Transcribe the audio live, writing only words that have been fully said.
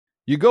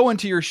You go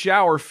into your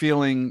shower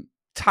feeling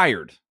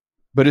tired,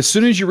 but as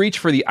soon as you reach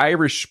for the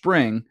Irish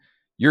Spring,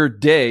 your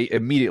day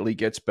immediately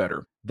gets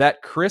better.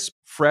 That crisp,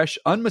 fresh,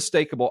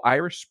 unmistakable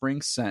Irish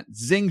Spring scent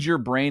zings your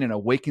brain and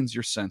awakens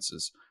your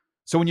senses.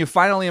 So when you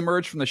finally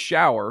emerge from the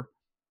shower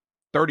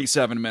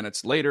 37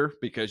 minutes later,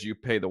 because you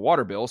pay the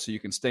water bill so you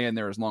can stay in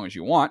there as long as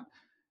you want,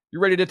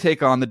 you're ready to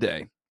take on the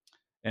day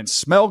and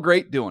smell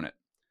great doing it.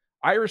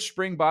 Irish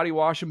Spring Body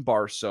Wash and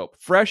Bar Soap.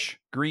 Fresh,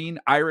 green,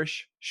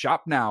 Irish.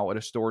 Shop now at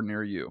a store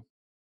near you.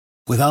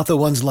 Without the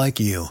ones like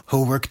you,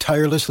 who work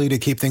tirelessly to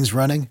keep things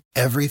running,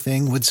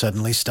 everything would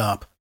suddenly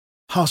stop.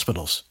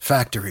 Hospitals,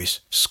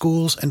 factories,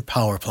 schools, and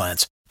power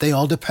plants, they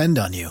all depend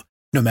on you.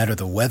 No matter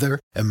the weather,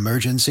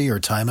 emergency, or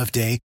time of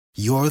day,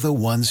 you're the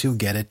ones who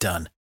get it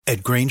done.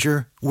 At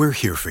Grainger, we're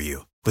here for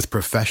you with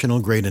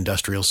professional-grade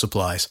industrial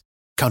supplies.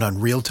 Count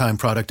on real-time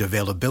product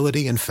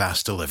availability and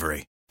fast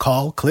delivery.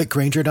 Call, click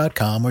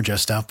Grainger.com, or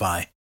just stop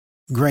by.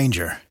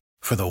 Grainger,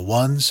 for the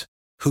ones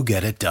who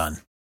get it done.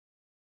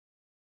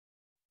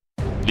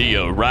 The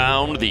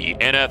Around the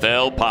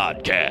NFL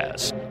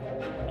podcast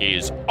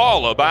is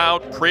all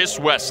about Chris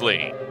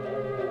Wesley.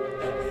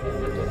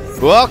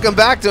 Welcome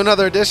back to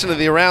another edition of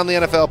the Around the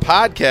NFL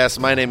podcast.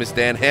 My name is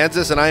Dan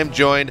Hansis, and I am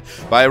joined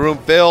by a room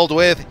filled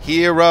with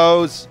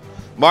heroes.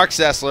 Mark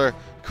Sessler,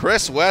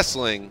 Chris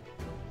Wessling,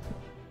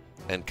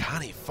 and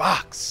Connie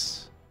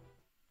Fox.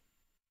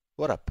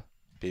 What up,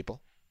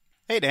 people?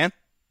 Hey, Dan.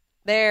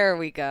 There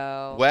we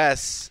go.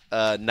 Wes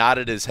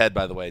nodded his head,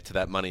 by the way, to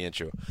that Money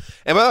intro.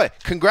 And by the way,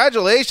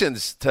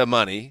 congratulations to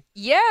Money.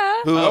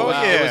 Yeah. Who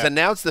it was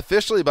announced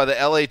officially by the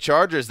LA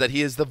Chargers that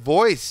he is the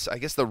voice, I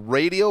guess the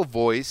radio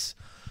voice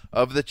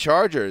of the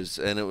Chargers.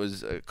 And it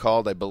was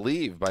called, I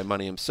believe, by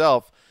Money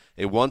himself,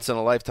 a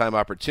once-in-a-lifetime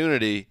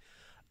opportunity.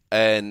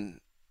 And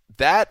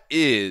that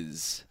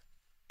is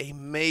a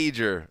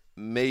major,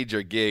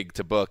 major gig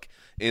to book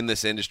in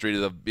this industry,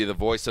 to be the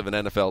voice of an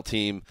NFL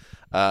team.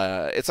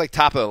 It's like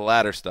top of the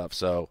ladder stuff.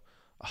 So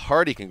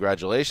hearty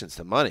congratulations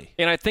to Money.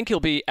 And I think he'll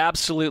be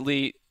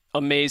absolutely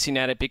amazing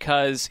at it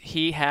because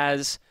he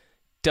has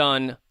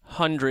done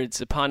hundreds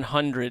upon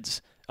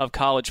hundreds of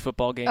college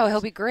football games. Oh,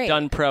 he'll be great.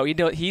 Done pro. You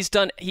know, he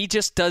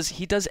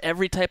does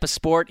every type of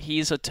sport.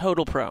 He's a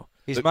total pro.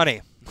 He's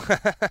Money.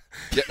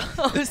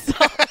 Oh,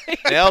 sorry.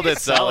 Nailed it,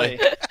 Sully.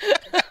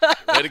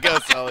 Way to go,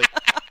 Sully.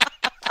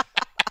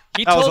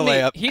 He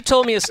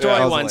told me a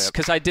story once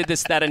because I did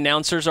that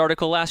announcers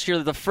article last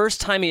year. The first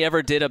time he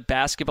ever did a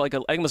basketball, I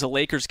think it was a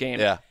Lakers game.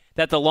 Yeah.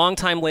 That the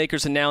longtime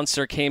Lakers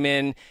announcer came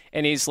in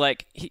and he's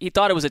like, he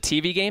thought it was a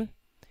TV game.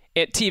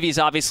 TV is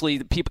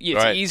obviously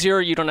it's easier.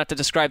 You don't have to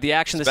describe the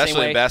action the same way.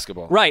 Especially in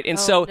basketball. Right. And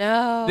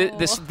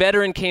this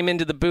veteran came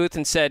into the booth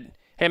and said,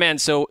 "Hey man,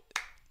 so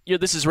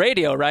this is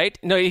radio, right?"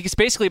 No, he's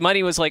basically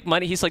Money was like,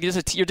 he's like,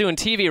 "You're doing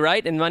TV,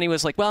 right?" And Money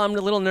was like, "Well, I'm a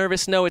little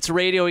nervous. No, it's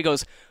radio." He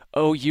goes,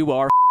 "Oh, you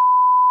are."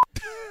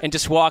 And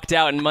just walked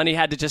out, and Money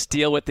had to just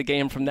deal with the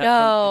game from that.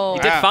 No. He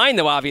did fine,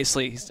 though,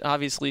 obviously. He's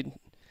obviously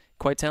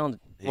quite talented.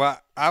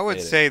 Well, I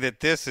would say that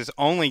this is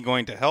only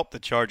going to help the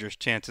Chargers'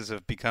 chances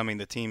of becoming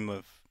the team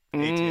of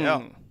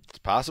ATL. It's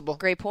possible.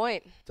 Great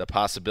point. It's a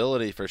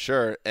possibility for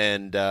sure.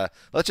 And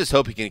let's just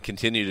hope he can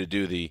continue to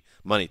do the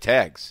Money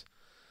tags,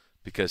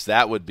 because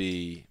that would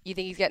be... You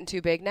think he's getting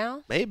too big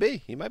now?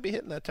 Maybe. He might be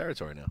hitting that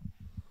territory now.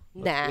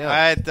 Nah. Yeah.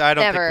 I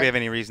don't think we have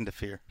any reason to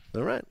fear.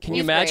 All right. Can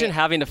you imagine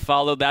having to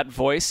follow that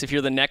voice if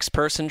you're the next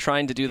person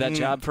trying to do that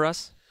job for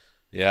us?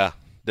 Yeah.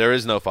 There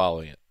is no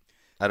following it.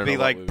 I don't know. Be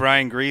like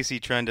Brian Greasy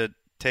trying to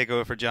take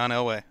over for John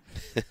Elway.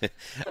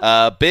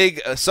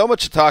 So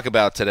much to talk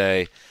about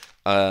today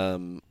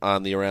on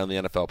the Around the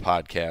NFL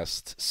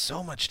podcast.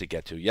 So much to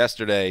get to.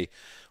 Yesterday,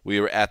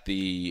 we were at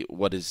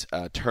what is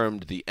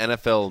termed the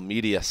NFL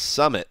Media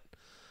Summit.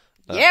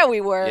 Yeah, we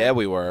were. Yeah,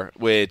 we were,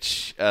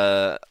 which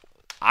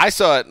I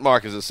saw it,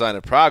 Mark, as a sign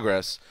of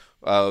progress.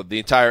 The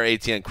entire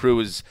ATN crew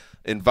was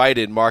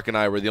invited. Mark and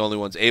I were the only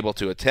ones able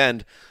to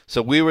attend.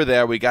 So we were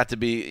there. We got to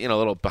be, a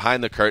little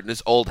behind the curtain.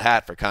 This old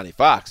hat for Connie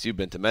Fox. You've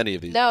been to many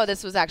of these. No,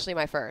 this was actually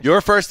my first.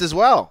 Your first as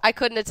well. I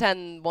couldn't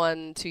attend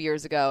one 2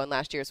 years ago, and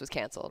last year's was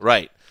canceled.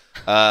 Right.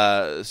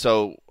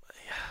 So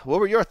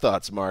what were your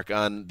thoughts, Mark,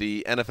 on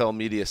the NFL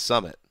Media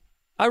Summit?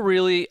 I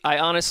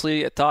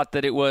honestly thought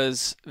that it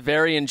was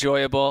very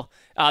enjoyable.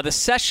 The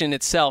session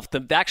itself,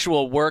 the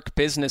actual work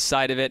business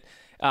side of it,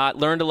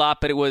 learned a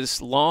lot, but it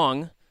was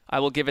long. I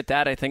will give it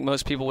that. I think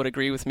most people would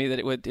agree with me that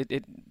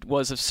it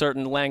was of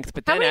certain length.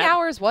 But how many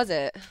hours was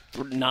it?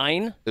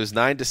 9. It was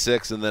 9 to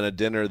 6, and then a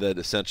dinner that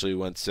essentially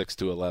went 6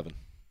 to 11.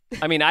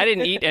 I mean, I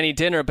didn't eat any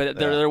dinner, but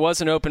there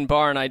was an open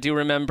bar, and I do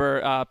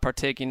remember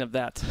partaking of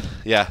that.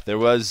 Yeah, there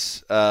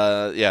was.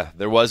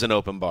 There was an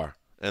open bar,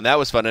 and that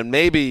was fun. And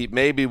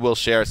maybe we'll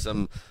share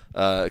some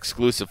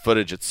exclusive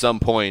footage at some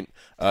point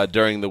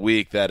during the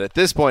week that at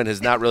this point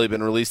has not really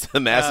been released to the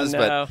masses.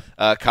 No.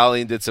 But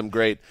Colleen did some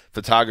great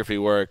photography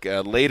work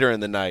later in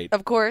the night.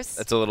 Of course.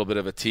 That's a little bit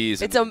of a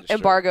tease. It's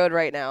embargoed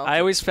right now. I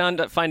always find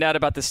out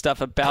about this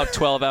stuff about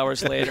 12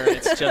 hours later.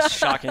 It's just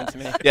shocking to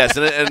me. Yes,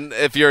 and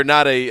if you're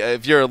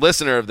a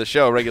listener of the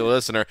show, a regular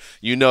listener,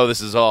 you know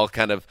this is all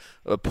kind of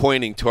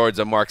pointing towards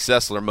a Mark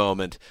Sessler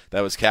moment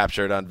that was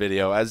captured on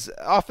video, as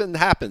often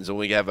happens when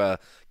we have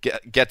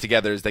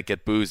get-togethers that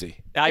get boozy.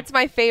 It's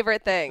my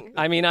favorite thing.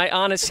 I mean, I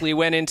honestly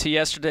went into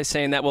yesterday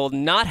saying that will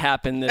not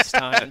happen this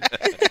time,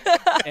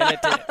 and it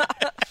did.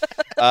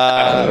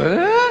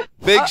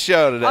 Big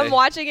show today. I'm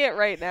watching it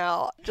right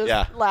now,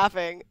 just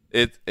laughing.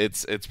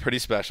 It's pretty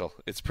special.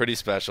 It's pretty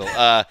special.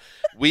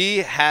 We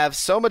have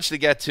so much to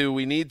get to.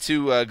 We need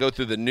to go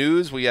through the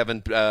news. We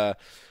haven't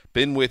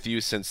been with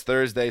you since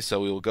Thursday, so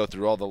we will go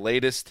through all the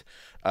latest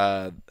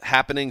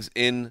happenings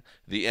in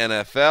the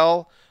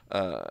NFL.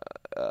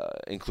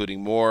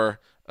 Including more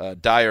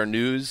dire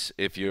news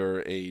if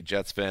you're a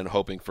Jets fan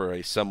hoping for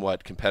a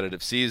somewhat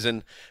competitive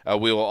season.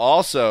 We will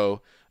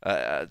also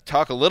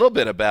talk a little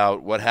bit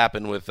about what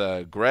happened with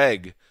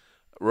Greg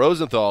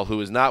Rosenthal,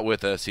 who is not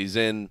with us. He's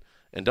in,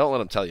 and don't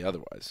let him tell you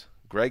otherwise,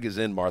 Greg is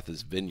in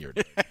Martha's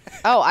Vineyard.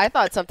 Oh, I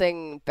thought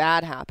something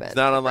bad happened. It's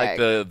not on like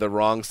the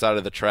wrong side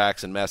of the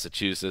tracks in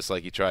Massachusetts,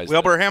 like he tries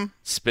Wilbraham? to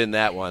spin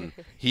that one.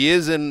 He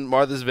is in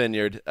Martha's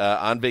Vineyard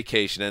on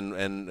vacation,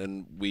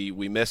 and we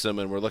miss him,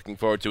 and we're looking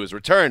forward to his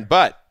return.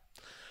 But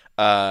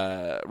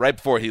right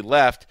before he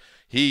left,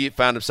 he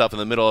found himself in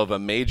the middle of a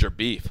major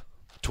Twitter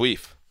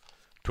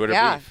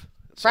beef.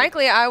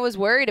 Frankly, I was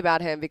worried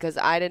about him because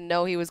I didn't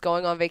know he was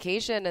going on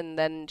vacation, and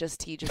then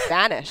he just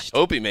vanished.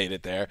 Hope he made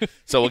it there.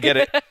 So we'll get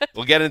it.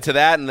 We'll get into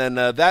that, and then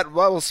that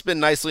will spin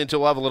nicely into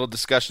we'll have a little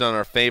discussion on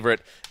our favorite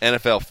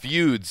NFL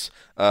feuds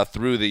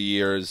through the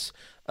years,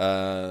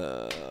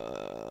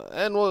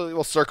 and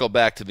we'll circle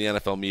back to the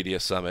NFL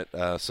Media Summit,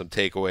 some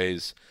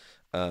takeaways.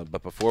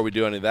 But before we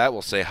do any of that,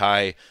 we'll say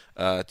hi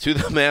to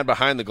the man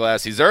behind the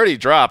glass. He's already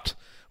dropped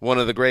one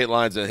of the great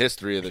lines in the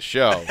history of the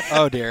show.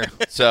 Oh, dear.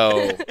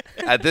 So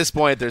at this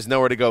point, there's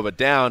nowhere to go but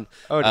down.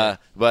 Oh, dear.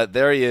 But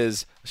there he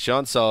is,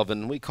 Sean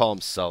Sullivan. We call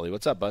him Sully.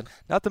 What's up, bud?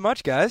 Not that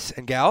much, guys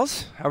and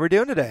gals. How we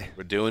doing today?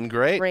 We're doing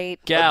great.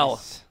 Great.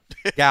 Gal.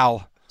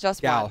 Gal.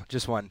 Just Gal. one.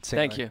 Just one.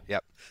 Thank you.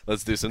 Yep.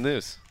 Let's do some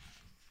news.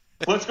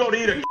 Let's go to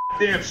eat a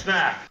damn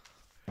snack.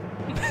 I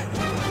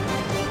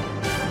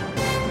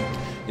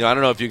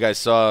don't know if you guys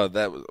saw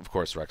that, of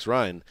course, Rex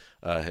Ryan,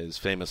 his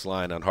famous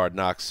line on Hard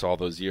Knocks all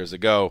those years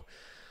ago.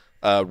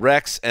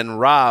 Rex and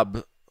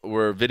Rob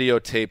were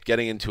videotaped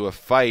getting into a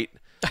fight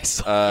in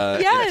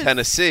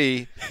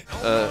Tennessee.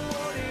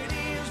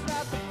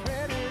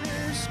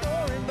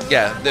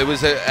 There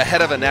was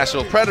ahead of a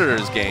Nashville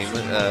Predators game,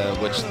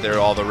 which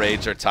all the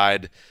Raids are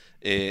tied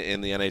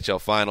in the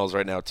NHL Finals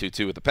right now,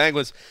 2-2 with the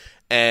Penguins.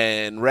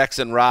 And Rex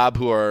and Rob,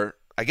 who are,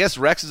 I guess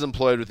Rex is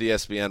employed with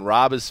ESPN.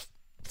 Rob is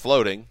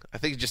floating. I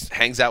think he just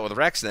hangs out with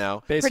Rex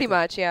now. Basically. Pretty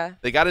much, yeah.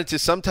 They got into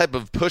some type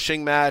of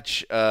pushing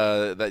match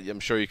that I'm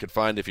sure you could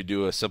find if you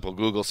do a simple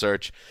Google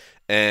search.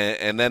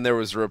 And then there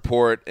was a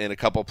report in a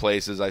couple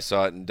places, I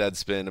saw it in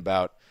Deadspin,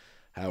 about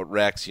how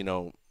Rex,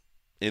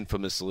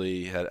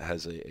 infamously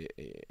has he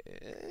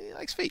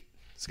likes feet.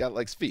 Scott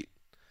likes feet.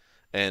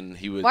 And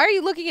he was. Why are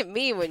you looking at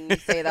me when you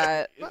say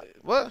that?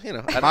 Well,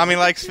 Mommy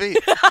likes feet.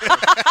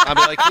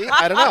 Mommy likes feet?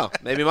 I don't know.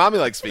 Maybe mommy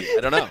likes feet.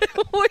 I don't know.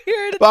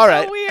 Weird. It's all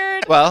right. So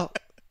weird. Well,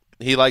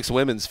 he likes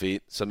women's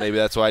feet, so maybe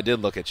that's why I did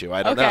look at you.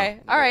 I don't know.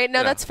 Okay. All right.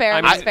 No, that's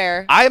fair. That's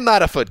fair. I'm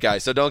not a foot guy,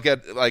 so don't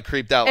get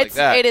creeped out like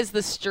that. It is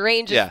the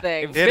strangest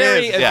thing.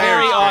 Very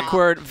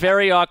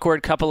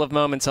awkward couple of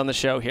moments on the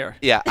show here.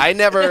 Yeah, I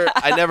never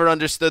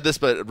understood this,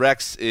 but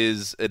Rex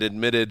is an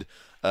admitted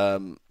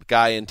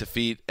guy into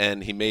feet,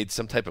 and he made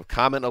some type of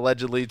comment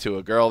allegedly to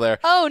a girl there.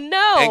 Oh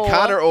no! And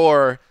Connor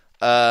Orr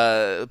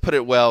put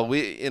it well.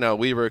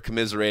 We were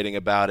commiserating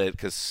about it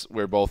because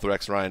we're both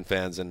Rex Ryan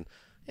fans, and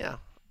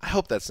I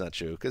hope that's not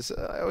true because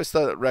I always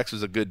thought that Rex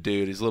was a good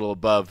dude. He's a little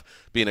above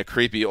being a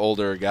creepy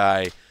older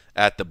guy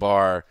at the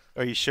bar.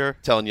 Are you sure?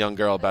 Telling young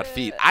girl about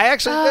feet. I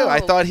actually do. I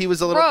thought he was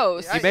a little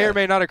gross. He may or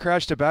may not have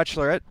crashed a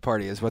bachelorette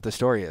party is what the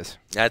story is.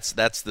 That's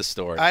the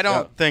story. I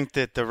don't think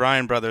that the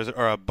Ryan brothers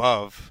are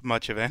above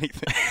much of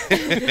anything.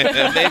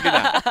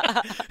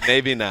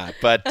 Maybe not.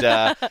 But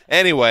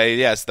anyway,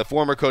 yes, the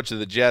former coach of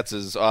the Jets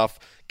is off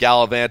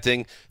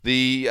gallivanting.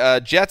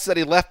 The Jets that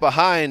he left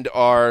behind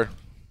are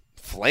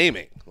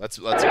flaming. Let's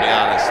be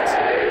honest.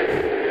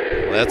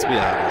 Let's be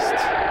honest.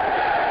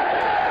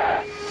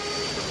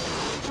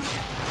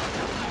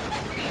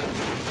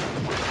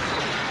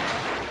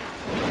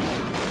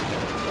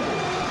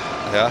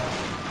 Yeah,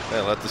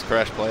 let this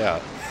crash play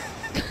out.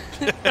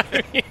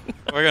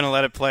 We're going to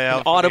let it play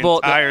out for the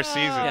entire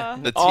season. Yeah.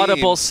 The team,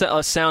 audible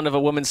sound of a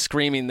woman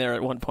screaming there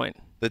at one point.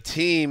 The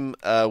team,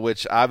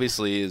 which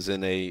obviously is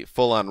in a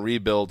full-on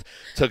rebuild,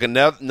 took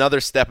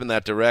another step in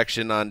that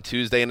direction on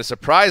Tuesday. In a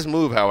surprise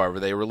move, however,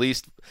 they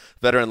released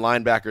veteran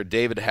linebacker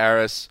David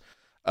Harris,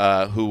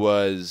 who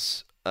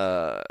was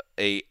a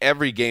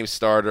every game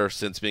starter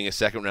since being a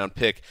second-round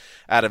pick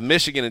out of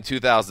Michigan in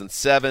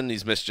 2007.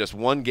 He's missed just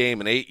one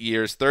game in 8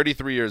 years,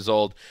 33 years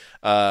old.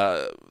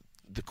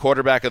 The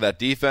quarterback of that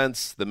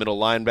defense, the middle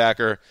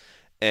linebacker,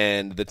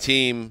 and the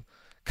team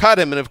cut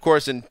him. And, of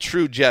course, in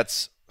true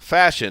Jets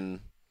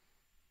fashion,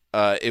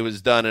 it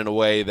was done in a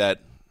way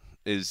that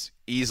is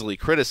easily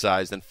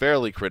criticized and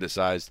fairly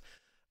criticized.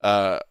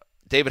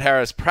 David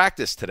Harris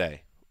practiced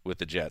today with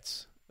the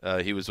Jets.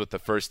 He was with the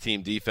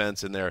first-team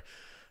defense, and they're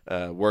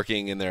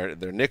working in their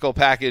nickel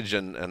package,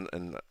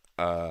 and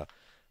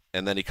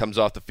then he comes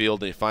off the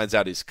field and he finds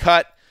out he's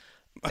cut.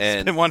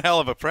 It's been one hell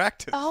of a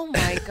practice. Oh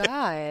my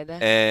God!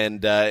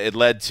 And it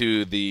led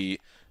to the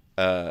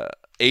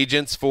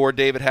agents for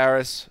David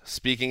Harris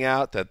speaking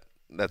out that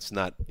that's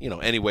not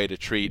any way to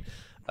treat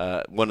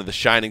one of the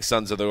shining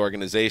sons of the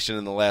organization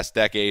in the last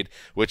decade,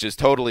 which is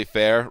totally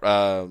fair.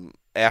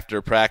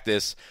 After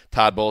practice,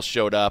 Todd Bowles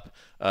showed up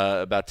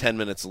about 10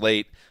 minutes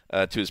late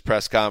to his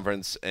press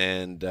conference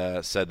and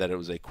said that it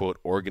was a, quote,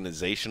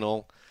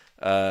 organizational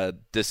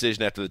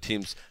decision after the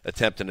team's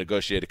attempt to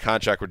negotiate a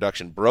contract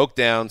reduction broke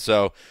down.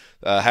 So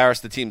Harris,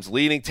 the team's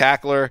leading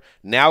tackler,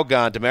 now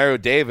gone.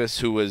 Demario Davis,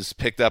 who was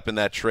picked up in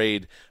that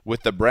trade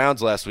with the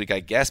Browns last week, I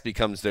guess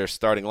becomes their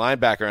starting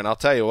linebacker. And I'll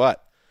tell you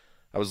what,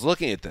 I was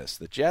looking at this.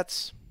 The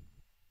Jets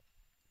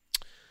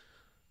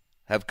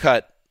have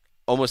cut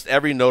almost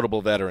every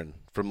notable veteran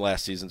from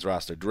last season's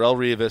roster. Darrelle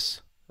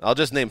Revis, I'll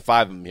just name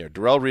 5 of them here.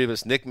 Darrelle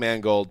Revis, Nick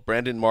Mangold,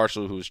 Brandon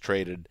Marshall, who was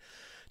traded,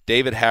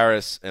 David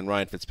Harris, and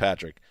Ryan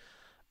Fitzpatrick.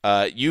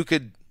 You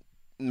could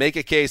make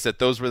a case that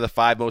those were the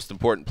 5 most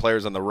important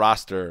players on the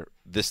roster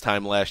this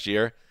time last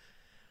year.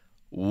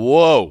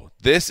 Whoa,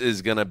 this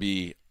is going to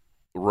be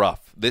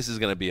rough. This is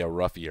going to be a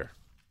rough year.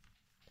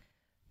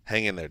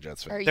 Hang in there,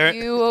 Jets fans. Are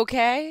you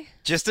okay?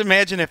 Just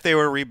imagine if they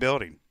were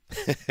rebuilding.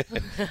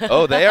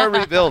 Oh, they are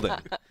rebuilding.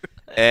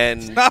 And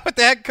it's not what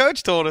the head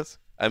coach told us.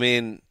 I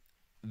mean,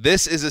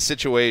 this is a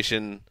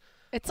situation.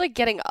 It's like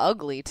getting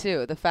ugly,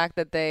 too. The fact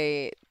that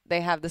they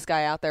have this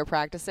guy out there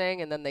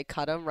practicing and then they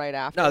cut him right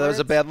after. No, that was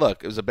a bad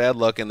look. It was a bad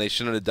look, and they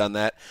shouldn't have done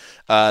that.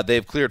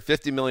 They've cleared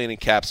 $50 million in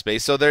cap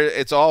space, so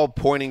it's all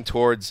pointing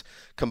towards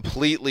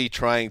completely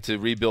trying to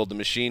rebuild the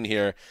machine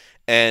here.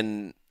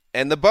 And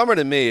the bummer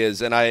to me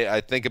is, and I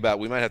think about,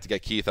 we might have to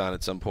get Keith on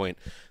at some point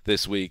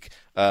this week,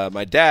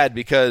 my dad,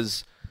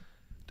 because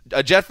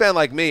a Jet fan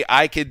like me,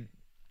 I could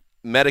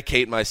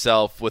medicate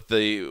myself with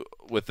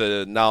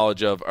the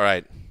knowledge of, all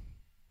right,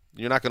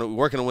 we're not going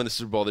to win the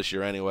Super Bowl this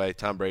year anyway.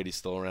 Tom Brady's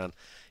still around.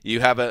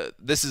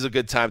 This is a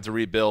good time to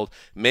rebuild.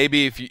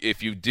 Maybe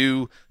if you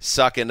do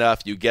suck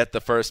enough, you get the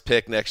first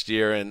pick next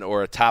year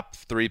or a top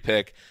 3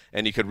 pick,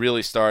 and you could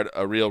really start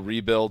a real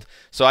rebuild.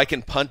 So I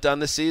can punt on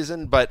the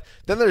season. But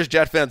then there's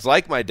Jet fans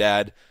like my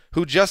dad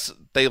who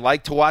they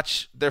like to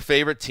watch their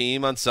favorite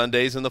team on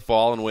Sundays in the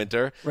fall and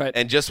winter, right,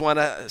 and just want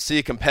to see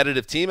a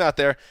competitive team out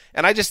there.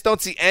 And I just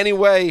don't see any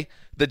way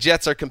the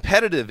Jets are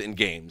competitive in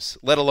games,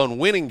 let alone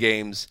winning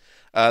games.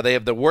 They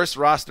have the worst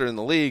roster in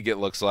the league, it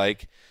looks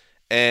like.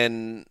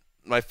 And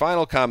my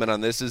final comment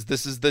on this is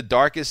the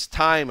darkest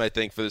time, I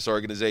think, for this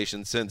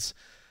organization since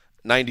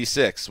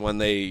 96, when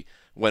they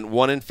went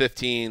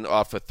 1-15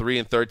 off of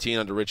 3-13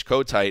 under Rich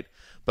Kotite.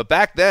 But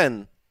back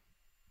then,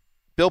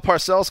 Bill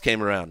Parcells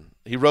came around.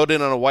 He rode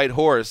in on a white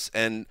horse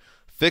and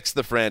fixed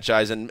the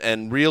franchise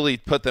and really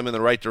put them in the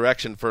right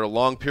direction for a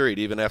long period,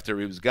 even after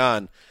he was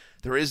gone.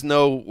 There is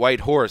no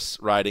white horse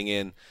riding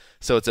in.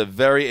 So it's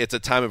a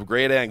time of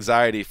great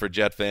anxiety for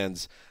Jet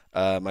fans,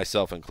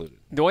 myself included.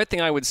 The only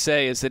thing I would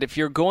say is that if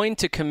you're going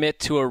to commit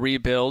to a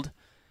rebuild,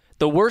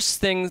 the worst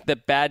thing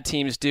that bad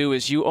teams do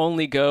is you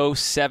only go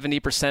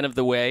 70% of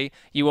the way.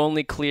 You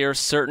only clear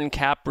certain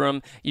cap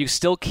room. You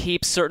still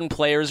keep certain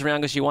players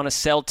around because you want to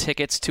sell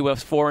tickets to a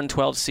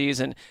 4-12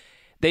 season.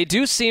 They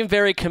do seem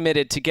very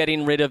committed to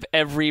getting rid of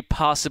every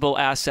possible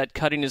asset,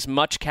 cutting as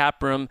much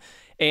cap room,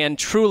 and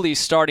truly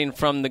starting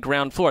from the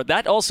ground floor.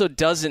 That also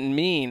doesn't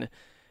mean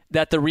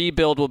that the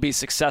rebuild will be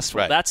successful.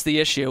 Right. That's the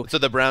issue. So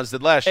the Browns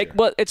did last year.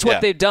 It's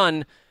what they've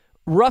done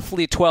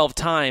roughly 12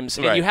 times,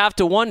 and you have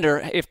to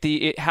wonder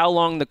how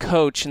long the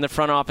coach and the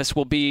front office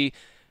will be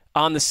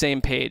on the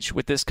same page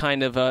with this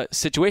kind of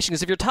situation.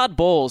 Because if you're Todd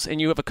Bowles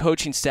and you have a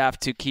coaching staff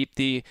to keep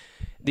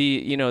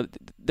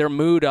their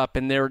mood up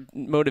and their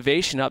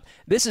motivation up,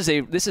 this is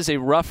a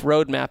rough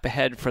roadmap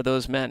ahead for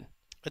those men.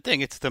 I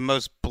think it's the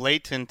most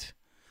blatant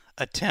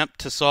attempt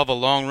to solve a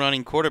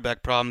long-running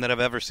quarterback problem that I've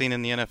ever seen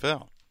in the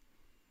NFL.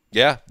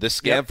 Yeah, this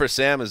scam for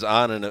Sam is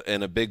on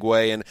in a big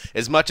way. And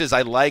as much as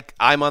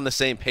I'm on the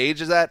same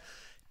page as that,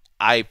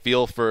 I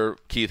feel for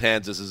Keith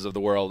Hanses of the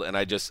world, and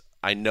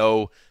I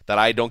know that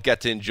I don't get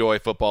to enjoy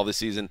football this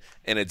season,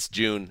 and it's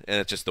June,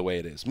 and it's just the way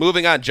it is.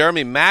 Moving on,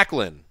 Jeremy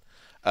Maclin,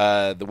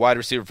 the wide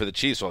receiver for the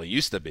Chiefs, well, he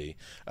used to be.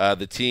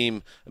 The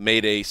team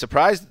made a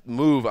surprise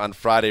move on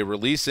Friday,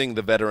 releasing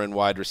the veteran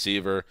wide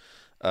receiver.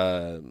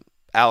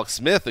 Alex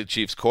Smith, the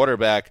Chiefs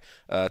quarterback,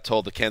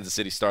 told the Kansas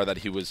City Star that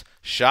he was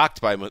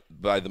shocked by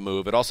the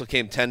move. It also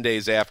came 10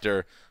 days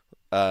after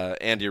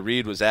Andy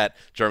Reid was at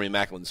Jeremy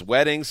Maclin's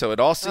wedding, so it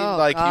all seemed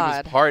like he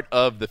was part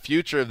of the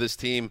future of this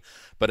team,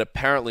 but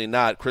apparently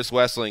not. Chris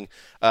Wessling,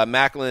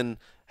 Maclin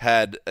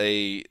had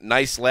a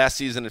nice last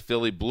season in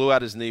Philly, blew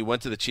out his knee,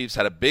 went to the Chiefs,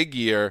 had a big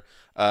year.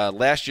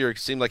 Last year it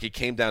seemed like he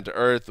came down to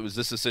earth. Was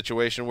this a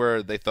situation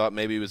where they thought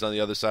maybe he was on the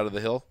other side of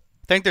the hill?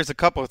 I think there's a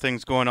couple of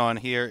things going on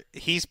here.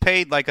 He's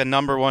paid like a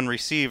number one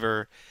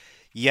receiver,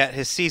 yet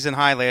his season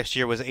high last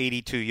year was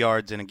 82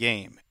 yards in a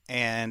game.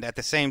 And at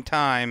the same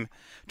time,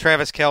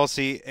 Travis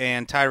Kelce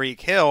and Tyreek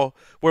Hill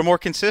were more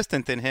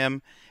consistent than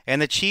him.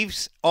 And the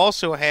Chiefs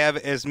also have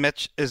as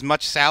much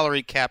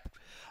salary cap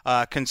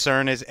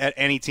concern as at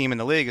any team in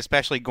the league,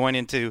 especially going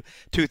into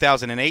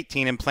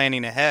 2018 and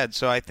planning ahead.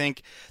 So I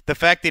think the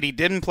fact that he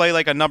didn't play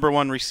like a number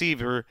one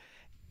receiver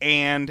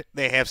and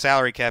they have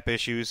salary cap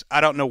issues,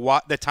 I don't know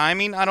what the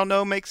timing, I don't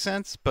know, makes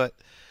sense. But,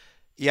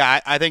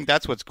 yeah, I think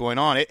that's what's going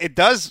on. It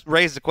does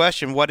raise the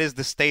question, what is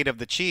the state of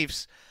the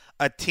Chiefs,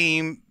 a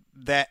team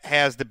that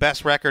has the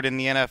best record in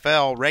the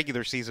NFL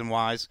regular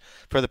season-wise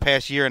for the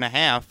past year and a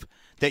half,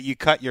 that you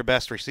cut your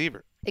best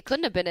receiver? It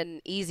couldn't have been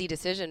an easy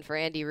decision for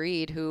Andy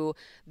Reid, who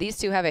these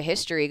two have a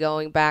history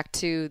going back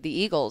to the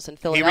Eagles in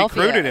Philadelphia. He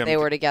recruited him. They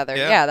were together.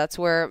 Yeah, that's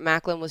where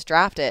Maclin was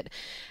drafted.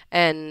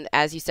 And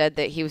as you said,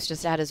 that he was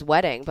just at his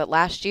wedding. But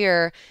last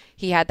year,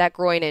 he had that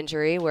groin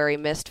injury where he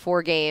missed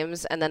 4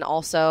 games. And then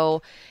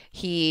also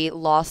he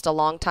lost a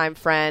longtime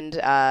friend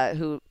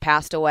who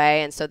passed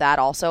away. And so that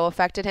also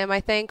affected him,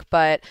 I think.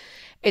 But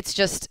it's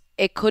just,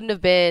 it couldn't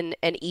have been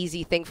an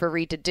easy thing for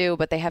Reid to do,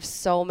 but they have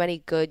so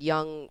many good,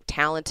 young,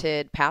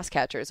 talented pass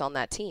catchers on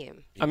that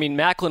team. I mean,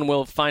 Maclin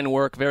will find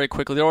work very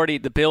quickly.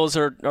 The Bills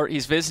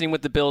he's visiting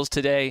with the Bills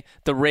today.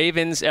 The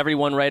Ravens,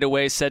 everyone right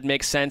away said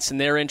makes sense,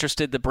 and they're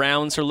interested. The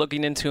Browns are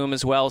looking into him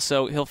as well,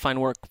 so he'll find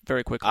work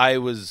very quickly. I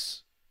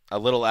was a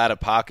little out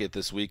of pocket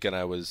this weekend.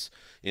 I was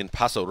in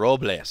Paso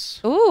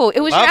Robles. Ooh, it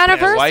was your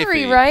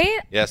anniversary, right?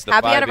 Yes, the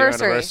Happy 5-year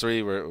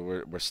anniversary.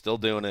 We're still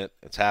doing it.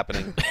 It's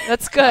happening.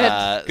 That's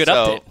good. Good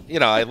so,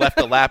 update. I left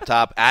the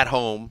laptop at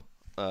home,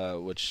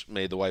 which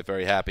made the wife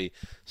very happy,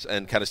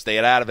 and kind of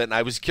stayed out of it. And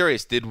I was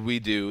curious, did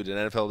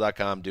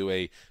NFL.com do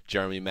a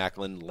Jeremy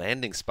Maclin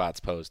landing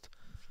spots post?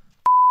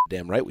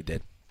 Damn right we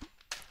did.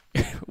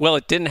 Well,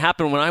 it didn't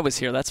happen when I was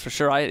here, that's for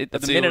sure. The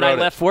minute I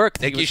left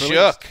work, Nicky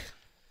Shook.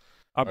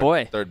 Our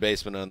boy. Third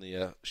baseman on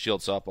the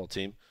Shield softball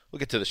team. We'll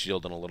get to the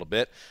Shield in a little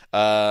bit.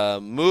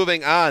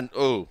 Moving on.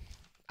 Oh,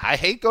 I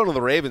hate going to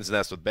the Ravens'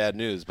 nest with bad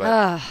news,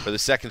 but for the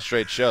second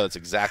straight show, that's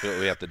exactly what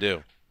we have to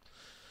do.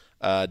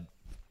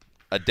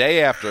 A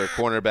day after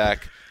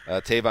cornerback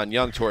Tavon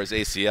Young tore his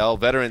ACL,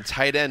 veteran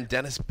tight end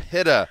Dennis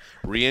Pitta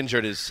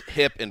re-injured his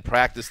hip in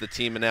practice, the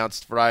team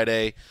announced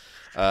Friday.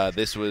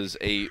 This was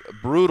a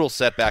brutal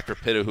setback for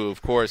Pitta, who,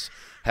 of course,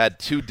 had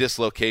 2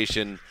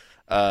 dislocation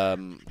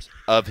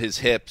of his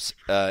hips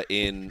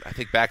in, I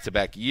think,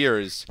 back-to-back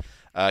years.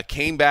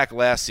 Came back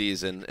last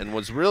season and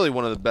was really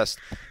one of the best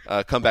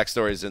comeback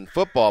stories in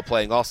football,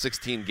 playing all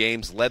 16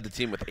 games, led the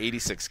team with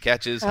 86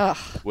 catches,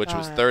 which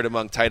was 3rd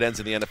among tight ends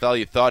in the NFL.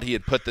 You thought he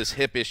had put this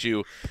hip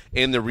issue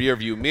in the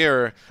rearview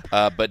mirror,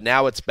 but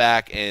now it's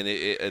back, and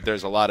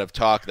there's a lot of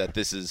talk that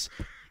this is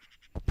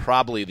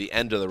probably the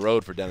end of the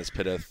road for Dennis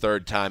Pitta,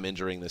 3rd time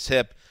injuring this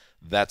hip.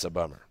 That's a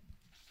bummer.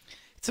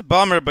 It's a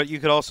bummer, but you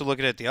could also look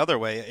at it the other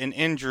way. An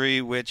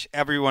injury which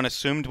everyone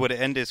assumed would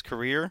end his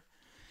career.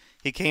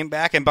 He came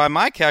back, and by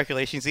my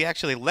calculations, he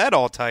actually led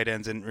all tight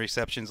ends in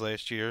receptions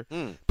last year.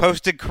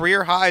 Posted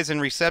career highs in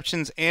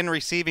receptions and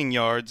receiving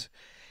yards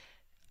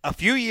a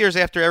few years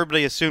after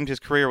everybody assumed his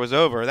career was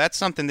over. That's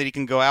something that he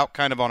can go out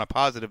kind of on a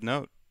positive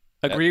note.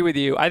 Agree with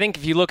you. I think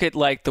if you look at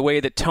like the way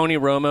that Tony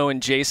Romo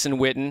and Jason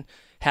Witten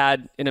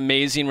had an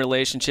amazing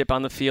relationship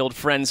on the field,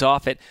 friends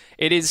off it,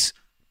 it is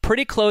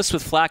pretty close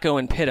with Flacco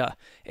and Pitta.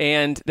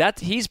 And that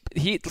he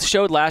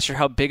showed last year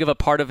how big of a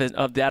part of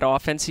that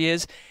offense he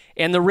is.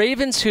 And the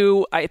Ravens,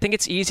 who I think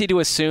it's easy to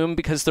assume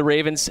because the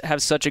Ravens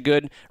have such a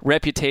good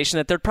reputation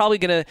that they're probably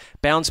going to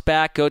bounce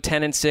back, go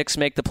 10-6,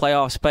 make the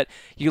playoffs. But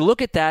you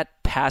look at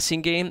that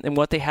passing game and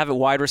what they have at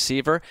wide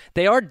receiver,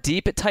 they are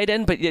deep at tight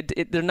end, but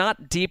they're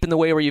not deep in the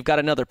way where you've got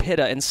another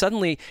Pitta. And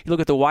suddenly you look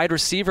at the wide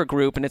receiver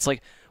group and it's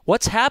like,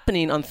 what's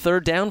happening on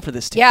 3rd down for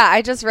this team? Yeah,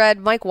 I just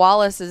read Mike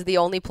Wallace is the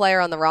only player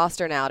on the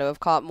roster now to have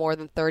caught more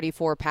than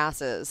 34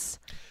 passes.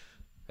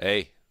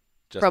 Hey,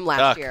 from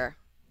last year.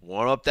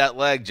 Warm up that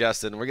leg,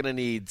 Justin. We're going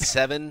to need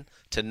 7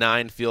 to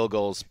 9 field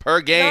goals per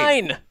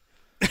game. 9!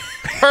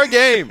 Per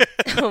game.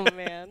 Oh,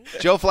 man.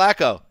 Joe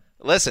Flacco.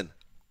 Listen,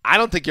 I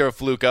don't think you're a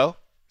fluco.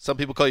 Some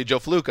people call you Joe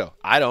Fluco.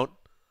 I don't.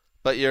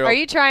 But Are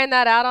you trying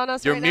that out on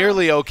us You're right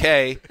merely now?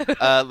 okay,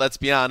 let's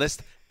be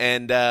honest.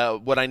 And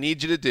what I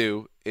need you to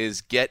do is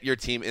get your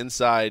team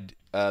inside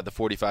the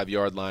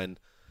 45-yard line,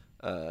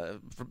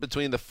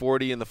 between the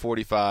 40 and the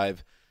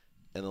 45,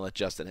 and then let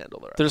Justin handle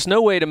the rest. There's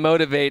no way to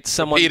motivate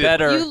someone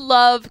better. You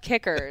love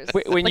kickers.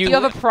 When you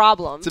have a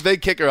problem. It's a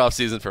big kicker off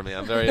season for me.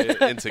 I'm very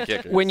into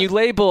kickers. When you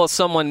label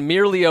someone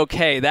merely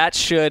okay, that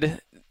should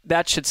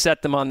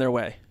set them on their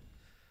way.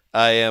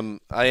 I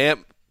am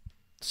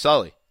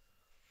Sully.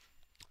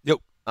 Yep.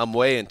 I'm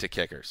way into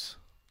kickers.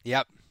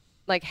 Yep.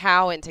 Like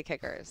how into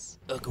kickers?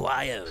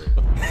 Aguayo.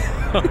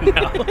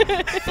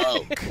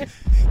 Folk.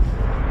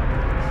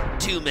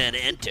 2 men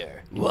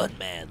enter, 1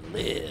 man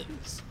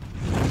lives.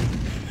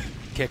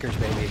 Kickers,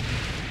 baby.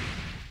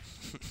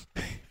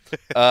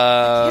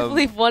 I can't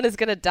believe one is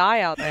going to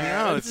die out there.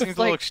 I know, it It's seems just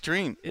a little like,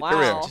 extreme.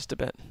 wow. Just a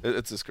bit.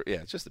 It's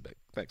just a bit.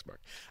 Thanks, Mark.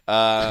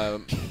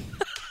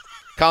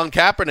 Colin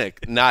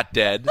Kaepernick, not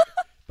dead,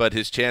 but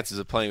his chances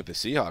of playing with the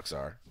Seahawks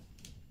are.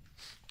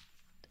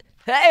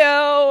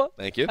 Hey-o!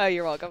 Thank you. Oh,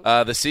 you're welcome.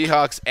 The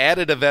Seahawks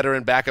added a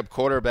veteran backup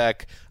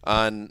quarterback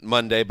on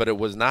Monday, but it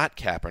was not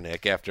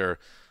Kaepernick after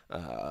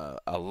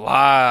a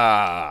lot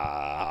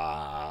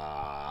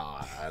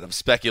of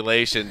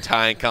speculation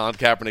tying Colin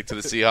Kaepernick to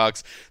the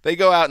Seahawks. They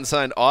go out and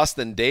signed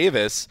Austin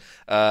Davis,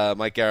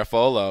 Mike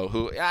Garafolo,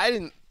 who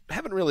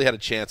haven't really had a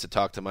chance to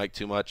talk to Mike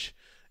too much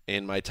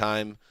in my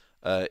time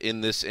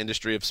in this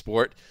industry of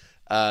sport.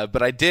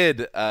 But I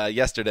did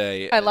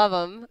yesterday. I love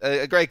him.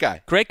 A great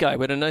guy. Great guy.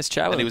 We had a nice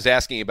chat with And him. he was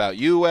asking about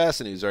you,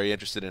 Wes, and he was very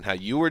interested in how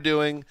you were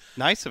doing.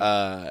 Nice of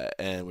him.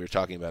 And we were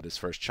talking about his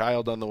first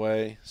child on the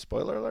way.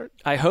 Spoiler alert.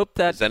 I hope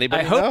that Does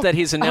anybody I hope know? that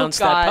he's announced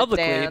God, that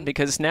publicly Dan.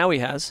 because now he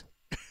has.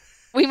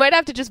 We might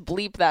have to just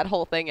bleep that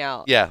whole thing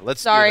out. Yeah,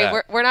 let's Sorry, do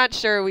that. we're not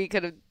sure we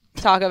could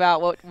talk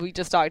about what we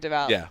just talked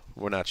about. Yeah,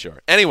 we're not sure.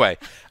 Anyway,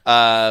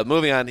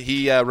 moving on,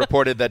 he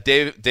reported that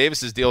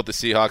Davis's deal with the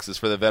Seahawks is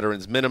for the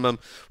veterans minimum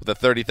with a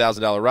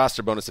 $30,000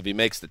 roster bonus if he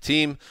makes the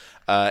team.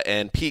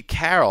 And Pete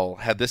Carroll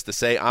had this to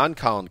say on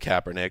Colin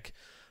Kaepernick.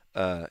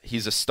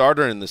 He's a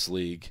starter in this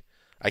league.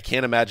 I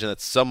can't imagine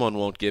that someone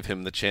won't give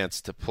him the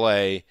chance to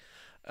play.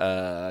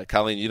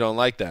 Colleen, you don't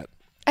like that.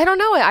 I don't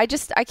know. I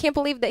can't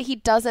believe that he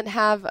doesn't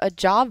have a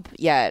job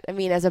yet. I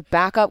mean, as a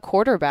backup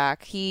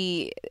quarterback,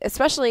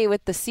 especially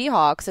with the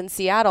Seahawks in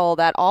Seattle,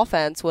 that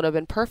offense would have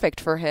been perfect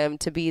for him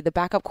to be the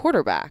backup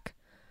quarterback.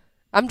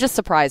 I'm just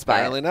surprised by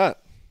Apparently it. not.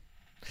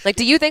 Like,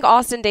 do you think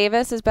Austin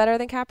Davis is better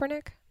than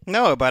Kaepernick?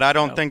 No, but I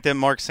don't think that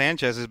Mark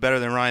Sanchez is better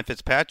than Ryan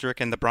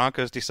Fitzpatrick, and the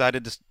Broncos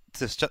decided to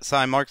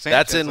sign Mark Sanchez.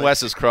 That's in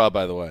Wes's craw,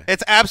 by the way.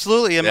 It's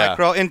absolutely in my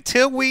craw.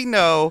 Until we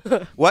know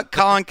what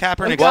Colin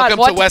Kaepernick...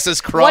 Welcome to Wes's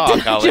craw, what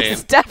did I Colleen.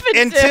 just step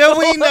into? Until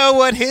we know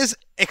what his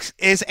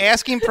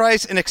asking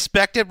price and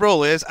expected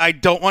role is, I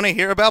don't want to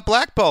hear about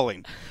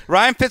blackballing.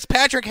 Ryan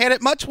Fitzpatrick had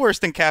it much worse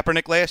than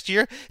Kaepernick last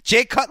year.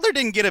 Jay Cutler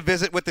didn't get a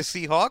visit with the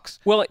Seahawks.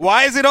 Well,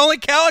 why is it only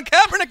Colin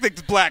Kaepernick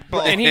that's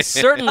blackballed? And he's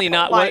certainly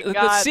not. Oh my the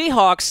God.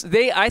 Seahawks,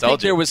 I Told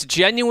think there you. was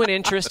genuine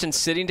interest in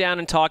sitting down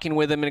and talking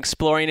with him and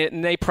exploring it,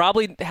 and they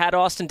probably had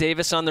Austin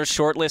Davis on their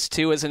short list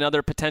too as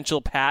another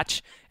potential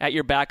patch at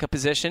your backup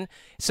position.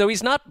 So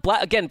he's not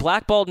again,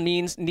 blackballed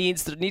needs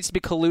to be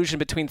collusion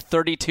between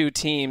 32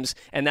 teams,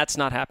 and that's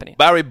not happening.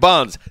 Barry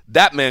Bonds,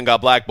 that man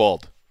got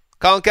blackballed.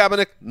 Colin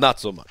Kaepernick, not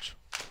so much.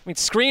 I mean,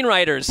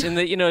 screenwriters in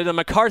the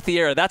McCarthy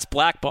era, that's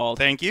blackballed.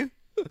 Thank you.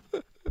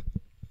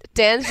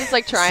 Dan's just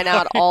like trying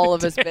out all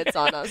of his bits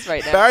on us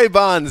right now. Barry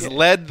Bonds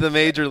led the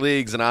major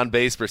leagues in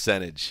on-base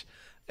percentage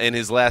in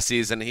his last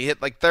season. He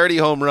hit like 30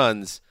 home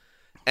runs,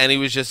 and he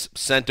was just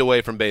sent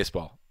away from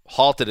baseball,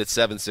 halted at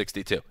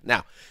 762.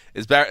 Now,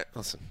 is Barry?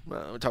 Listen,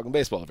 we're talking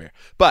baseball over here,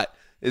 but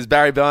is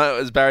Barry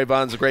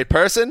Bonds a great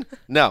person?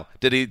 No.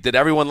 Did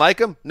everyone like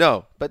him?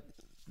 No. But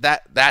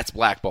that's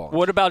blackball.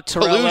 What about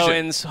Terrell Collusion.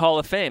 Owens Hall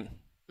of Fame?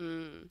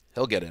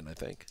 He'll get in, I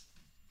think.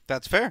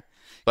 That's fair.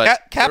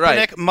 But Kaepernick, you're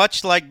right.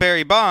 much like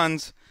Barry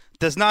Bonds,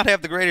 does not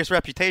have the greatest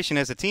reputation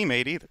as a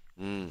teammate either.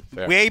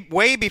 Fair.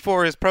 Way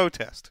before his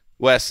protest.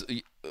 Wes,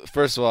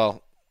 first of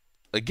all,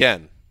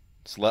 again,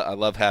 I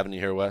love having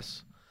you here,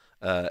 Wes.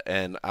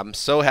 And I'm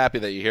so happy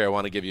that you're here. I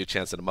want to give you a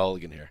chance at a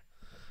mulligan here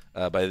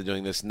by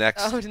doing this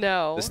next Oh,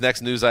 no. this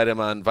next news item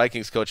on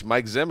Vikings coach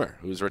Mike Zimmer,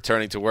 who's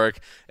returning to work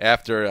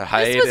after a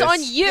hiatus. This was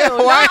on you,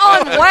 not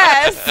on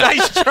Wes.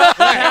 Nice try. What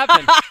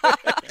happened?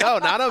 No,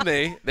 not on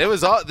me.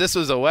 This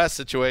was a Wes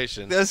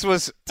situation. This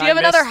was... Do you have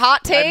another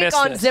hot take missed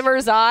on this.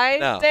 Zimmer's eye,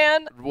 No.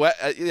 Dan?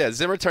 Yeah,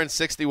 Zimmer turned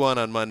 61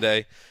 on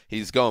Monday.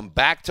 He's going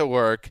back to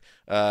work.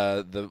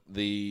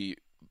 The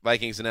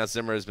Vikings announced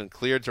Zimmer has been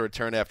cleared to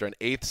return after an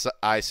 8th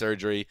eye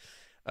surgery.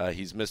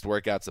 He's missed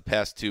workouts the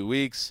past 2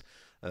 weeks.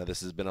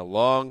 This has been a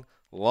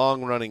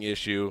long-running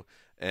issue.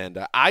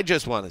 And I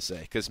just want to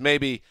say, because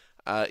maybe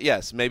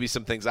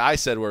some things I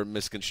said were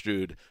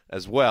misconstrued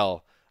as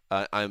well.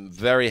 I'm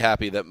very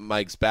happy that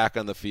Mike's back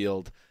on the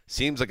field.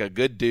 Seems like a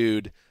good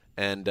dude.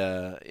 And,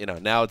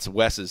 now it's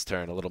Wes's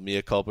turn. A little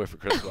mea culpa for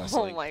Chris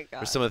Wessling. Oh, my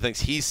God. For some of the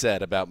things he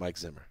said about Mike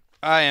Zimmer.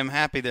 I am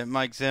happy that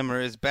Mike Zimmer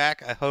is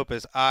back. I hope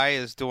his eye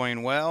is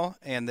doing well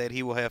and that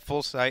he will have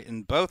full sight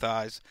in both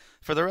eyes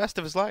for the rest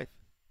of his life.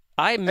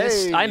 I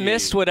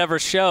missed whatever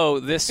show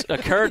this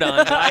occurred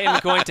on. But I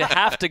am going to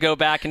have to go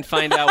back and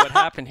find out what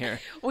happened here.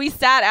 We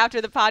sat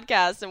after the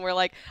podcast and we're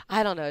like,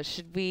 I don't know,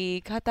 should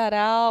we cut that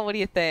out? What do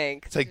you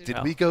think? It's like,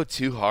 did we go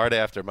too hard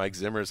after Mike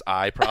Zimmer's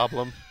eye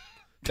problem?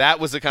 That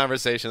was a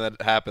conversation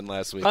that happened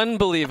last week.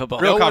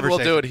 Unbelievable. No one will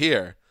do it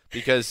here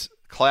because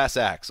class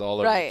acts all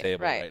over the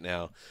table right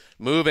now.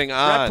 Moving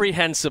on.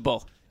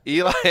 Reprehensible.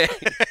 Eli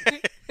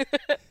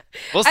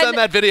We'll send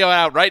that video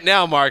out right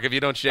now, Mark, if you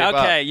don't shape up.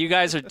 Okay, you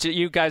guys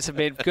have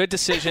made good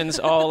decisions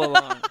all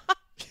along.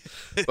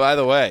 By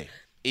the way,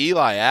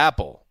 Eli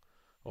Apple,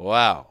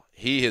 wow,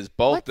 he has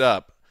bulked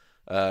up,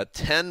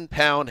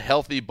 10-pound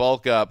healthy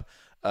bulk up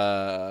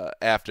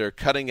after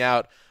cutting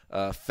out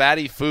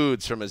fatty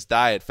foods from his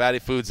diet, fatty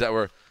foods that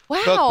were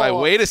cooked by,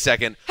 wait a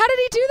second. How did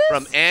he do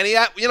this? From Annie.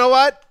 You know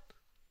what?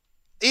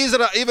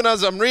 Even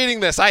as I'm reading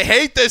this, I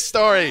hate this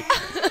story.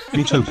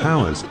 Veto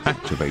powers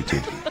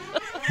activated.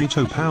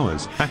 Veto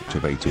powers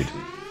activated.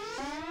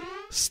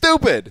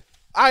 Stupid.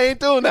 I ain't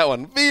doing that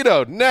one.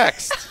 Veto.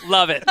 Next.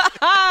 Love it.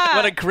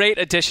 What a great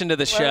addition to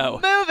the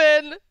show.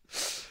 Moving.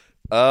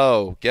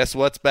 Oh, guess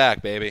what's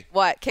back, baby?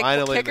 What?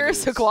 Finally Kicker in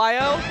the news.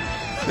 Seguayo?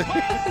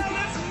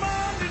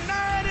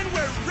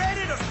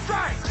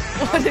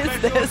 What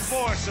is this?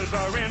 Forces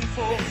are in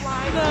full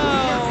flight.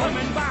 No. We're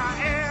coming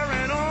by air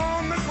and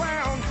on the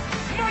ground.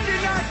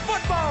 Monday Night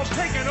Football's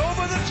taking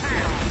over the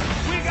town.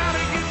 We gotta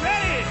get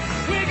ready.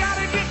 We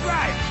gotta get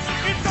right.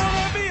 It's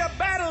gonna be a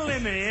battle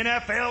in the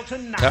NFL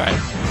tonight. All right.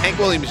 Hank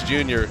Williams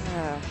Jr.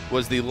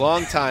 was the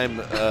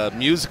longtime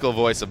musical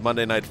voice of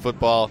Monday Night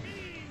Football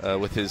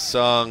with his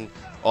song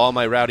 "All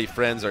My Rowdy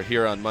Friends Are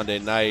Here on Monday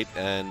Night"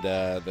 and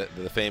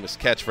the famous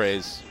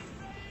catchphrase,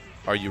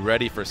 "Are you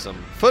ready for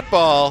some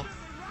football?"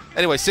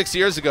 Anyway, 6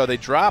 years ago, they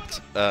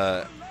dropped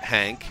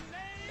Hank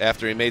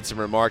after he made some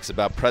remarks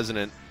about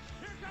President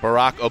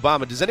Barack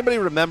Obama. Does anybody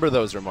remember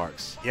those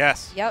remarks?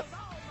 Yes. Yep.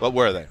 What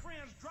were they?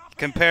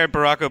 Compared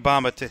Barack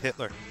Obama to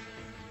Hitler.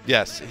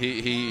 Yes,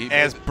 he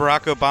As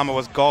Barack Obama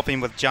was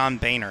golfing with John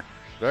Boehner.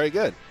 Very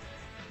good.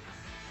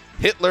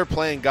 Hitler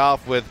playing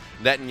golf with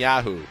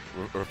Netanyahu,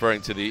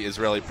 referring to the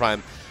Israeli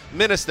prime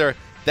minister.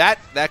 That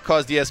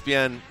caused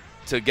ESPN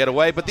to get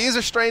away. But these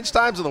are strange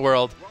times in the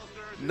world.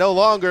 No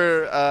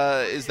longer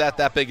is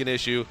that big an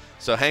issue.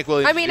 So Hank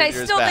Williams I mean, Jr. I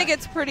is still back. think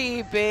it's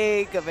pretty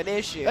big of an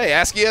issue. Hey,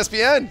 ask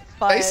ESPN.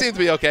 But They seem to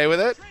be okay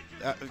with it.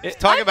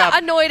 Talk about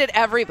annoyed at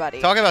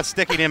everybody. Talk about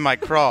sticking in my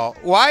craw.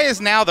 Why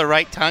is now the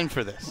right time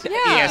for this?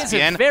 Yeah.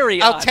 ESPN. It's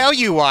very I'll odd. tell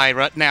you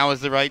why now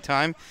is the right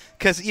time.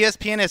 Because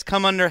ESPN has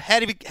come under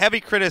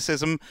heavy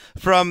criticism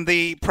from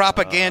the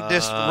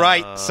propagandist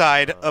right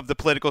side of the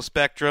political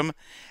spectrum.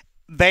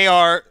 They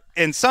are,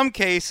 in some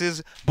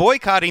cases,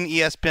 boycotting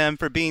ESPN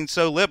for being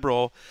so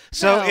liberal.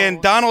 So No.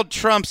 in Donald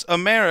Trump's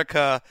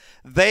America,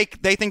 they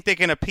think they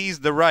can appease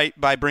the right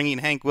by bringing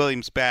Hank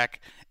Williams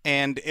back.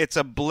 And it's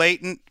a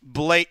blatant,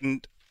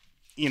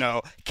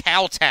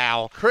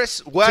 kowtow Chris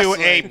to Wessling,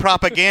 a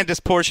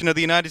propagandist portion of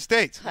the United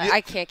States. I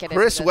can't get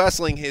Chris into this.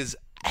 Wessling has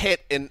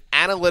hit an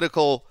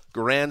analytical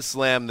grand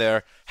slam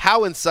there.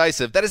 How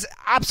incisive. That is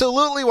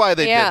absolutely why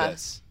they Yeah. did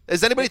this.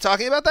 Is anybody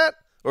talking about that?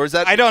 Or is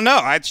that... I don't know.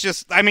 It's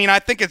just, I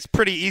think it's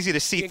pretty easy to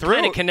see You through.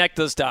 kind of connect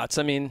those dots.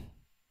 I mean,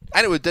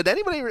 Anyway, did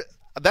anybody...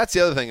 That's the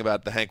other thing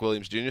about the Hank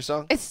Williams Jr.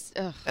 song. It's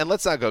And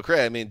let's not go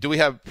crazy. I mean, do we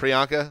have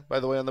Priyanka, by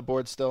the way, on the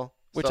board still?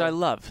 which I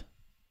love.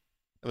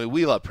 I mean,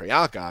 we love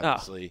Priyanka,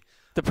 obviously.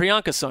 The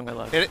Priyanka song I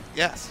love.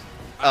 Yes.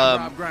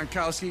 I'm Rob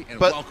Gronkowski, and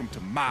but- welcome to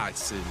my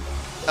city.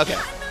 Okay.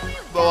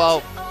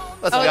 Well,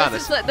 let's be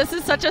honest. This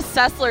is such a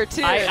Sessler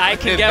too. I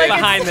can get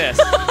behind this.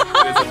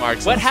 It is a Mark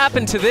What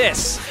happened to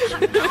this?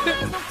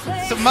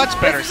 It's a much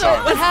better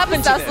song. What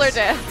happened to Sessler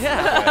did?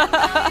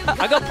 Yeah.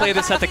 I'll go play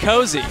this at the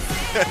Cozy. All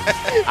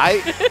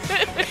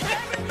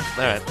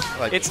right.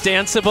 Like It's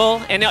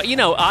danceable, and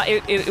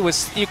it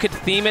was. You could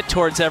theme it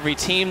towards every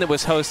team that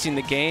was hosting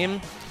the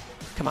game.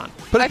 Come on.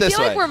 Put it I this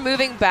feel way. like we're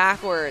moving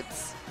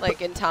backwards,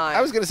 in time.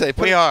 I was going to say,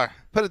 We are.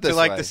 Put it this To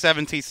like way. the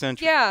 17th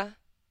century. Yeah.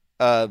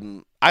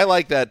 I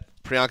like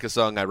that Priyanka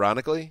song,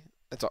 ironically.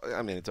 It's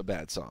a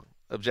bad song.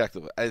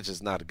 Objectively. It's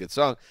just not a good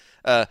song.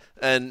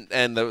 And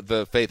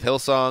the Faith Hill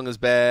song is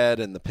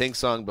bad, and the Pink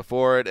song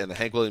before it, and the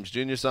Hank Williams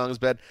Jr. song is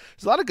bad.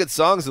 There's a lot of good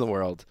songs in the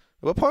world.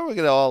 At what point are we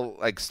going to all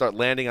start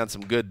landing on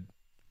some good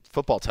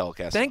football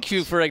telecasts? Thank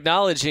you for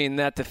acknowledging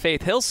that the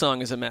Faith Hill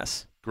song is a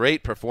mess.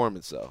 Great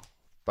performance, though,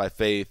 by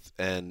Faith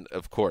and,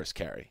 of course,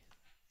 Carrie.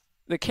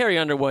 The Carrie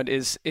Underwood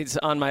is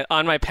on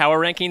my power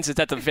rankings. It's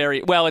at the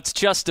it's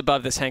just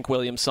above this Hank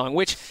Williams song,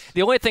 which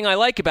the only thing I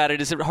like about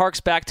it is it harks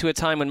back to a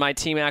time when my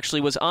team actually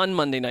was on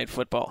Monday Night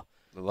Football.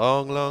 A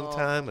long, long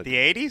time ago. The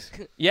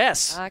 80s?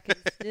 Yes. I can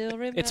still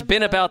remember. It's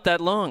been about that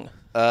long.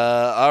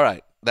 All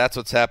right. That's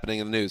what's happening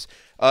in the news.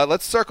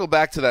 Let's circle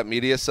back to that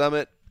media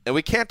summit. And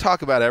we can't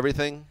talk about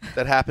everything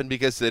that happened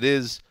because it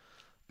is,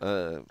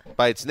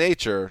 by its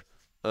nature,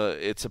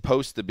 it's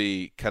supposed to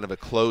be kind of a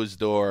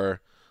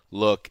closed-door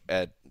look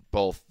at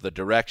both the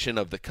direction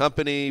of the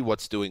company,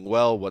 what's doing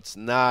well, what's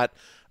not,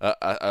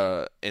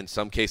 in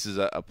some cases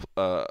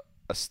a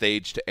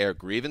stage to air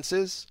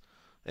grievances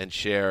and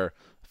share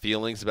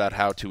feelings about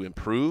how to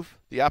improve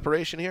the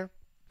operation here.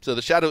 So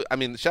the Shadow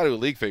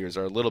League figures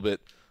are a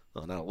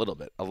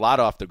lot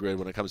off the grid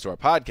when it comes to our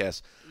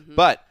podcast,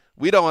 but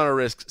we don't want to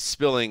risk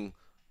spilling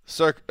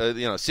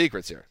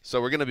secrets here. So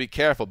we're going to be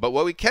careful. But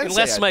what we can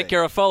unless say, Mike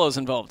Garafolo's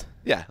involved.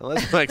 Yeah,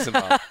 unless Mike's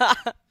involved.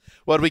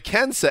 What we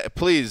can say,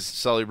 please,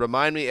 Sully,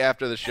 remind me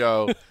after the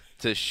show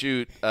to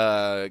shoot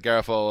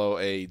Garafolo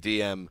a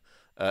DM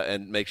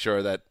and make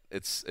sure that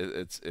it's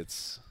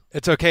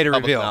okay to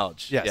public reveal.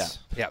 knowledge. Yes.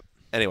 Yeah.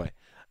 Anyway,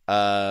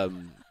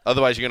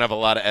 otherwise you're gonna have a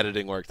lot of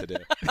editing work to do.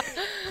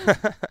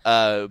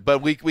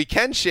 But we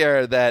can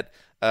share that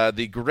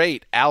the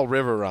great Al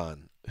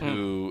Riveron,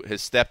 who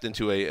has stepped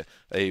into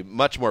a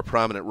much more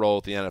prominent role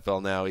at the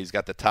NFL now. He's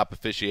got the top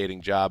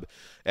officiating job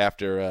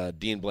after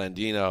Dean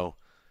Blandino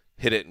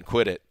hit it and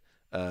quit it,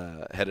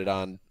 headed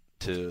on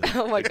to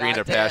the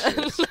greener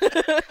pastures.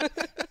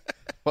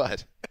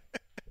 What?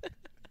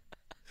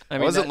 I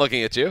wasn't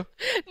looking at you.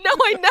 No,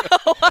 I know.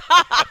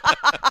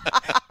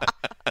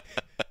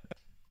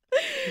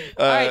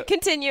 All right,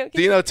 continue.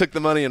 Dino took the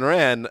money and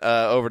ran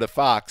over to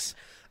Fox.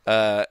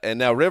 And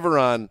now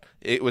Riveron,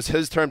 it was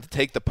his turn to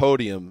take the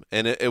podium.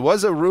 And it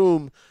was a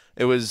room.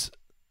 It was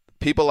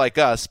people like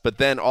us, but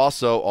then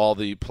also all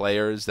the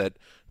players that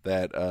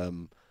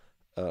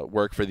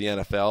work for the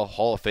NFL,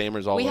 Hall of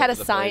Famers all over the place. We had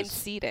assigned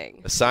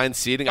seating. Assigned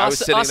seating. I was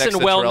sitting next to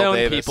well-known Terrell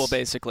Davis. people,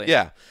 basically.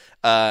 Yeah.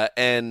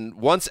 And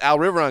once Al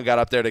Riveron got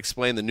up there to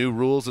explain the new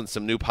rules and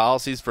some new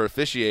policies for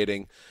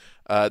officiating,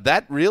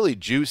 that really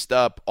juiced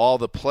up all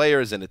the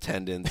players in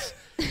attendance.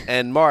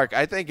 And Mark,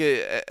 I think,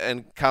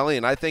 and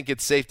Colleen, I think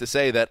it's safe to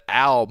say that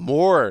Al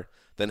more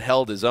than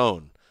held his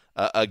own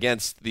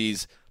against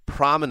these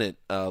prominent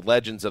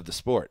legends of the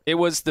sport. It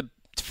was,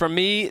 for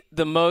me,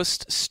 the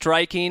most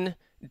striking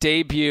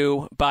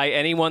debut by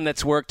anyone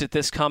that's worked at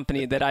this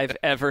company that I've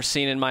ever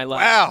seen in my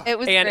life. Wow. It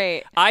was and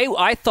great.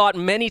 I thought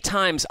many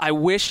times, I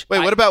wish... Wait,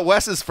 what about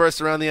Wes's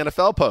first around the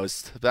NFL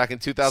post back in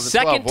 2012?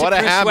 Second to what a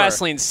Chris hammer.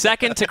 Wessling.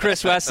 Second to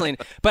Chris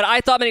Wessling. But I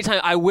thought many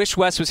times, I wish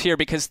Wes was here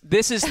because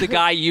this is the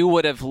guy you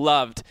would have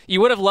loved. You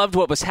would have loved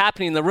what was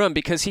happening in the room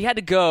because he had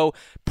to go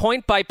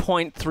point by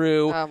point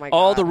through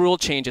all the rule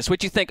changes,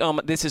 which you think,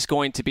 this is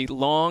going to be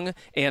long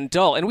and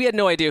dull. And we had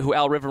no idea who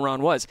Al Riveron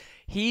was.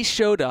 He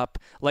showed up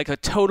like a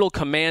total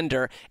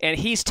commander, and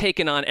he's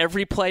taken on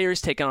every player.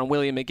 He's taken on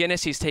William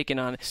McGinnis. He's taken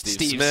on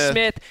Steve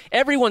Smith.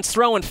 Everyone's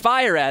throwing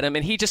fire at him,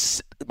 and he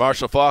just...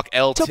 Marshall Faulk,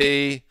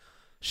 LT,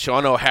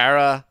 Sean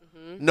O'Hara.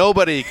 Mm-hmm.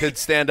 Nobody could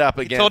stand up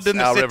against told him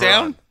Al to sit Riveron.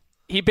 down?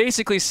 He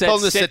basically said,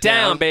 Told him to sit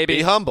down, baby.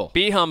 Be humble.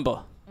 Be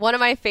humble. One of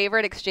my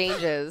favorite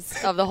exchanges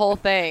of the whole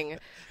thing.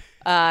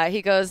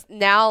 He goes,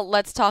 now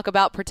let's talk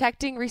about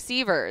protecting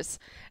receivers.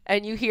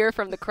 And you hear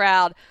from the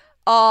crowd,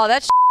 oh,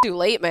 that's too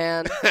late,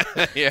 man.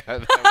 Yeah,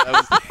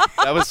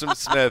 that was from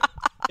Smith.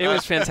 It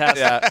was fantastic.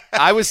 Yeah,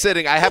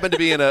 I happened to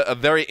be in a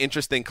very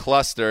interesting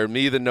cluster,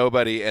 me, the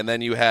nobody, and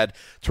then you had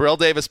Terrell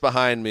Davis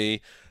behind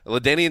me,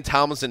 LaDainian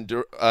Tomlinson,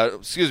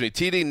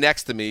 TD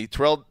next to me,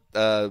 Terrell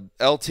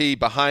LT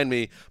behind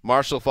me,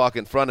 Marshall Faulk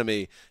in front of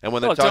me. And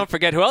when don't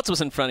forget who else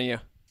was in front of you.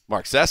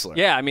 Mark Sessler.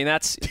 Yeah, I mean,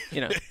 that's,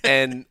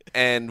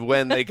 and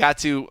when they got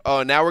to,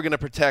 now we're going to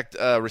protect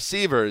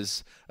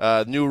receivers,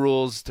 new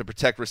rules to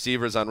protect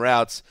receivers on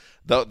routes,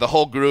 the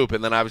whole group,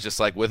 and then I was just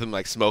like with him,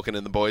 like smoking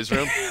in the boys'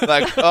 room.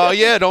 Like, oh,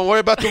 yeah, don't worry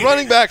about the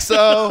running back,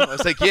 so. I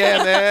was like,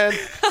 yeah, man.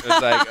 It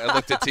was like, I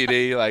looked at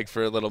TD like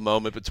for a little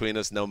moment between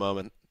us, no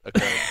moment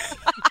occurred.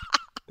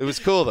 It was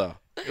cool, though.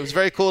 It was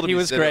very cool to be He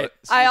was great.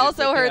 I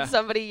also heard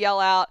somebody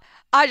yell out,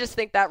 I just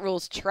think that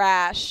rule's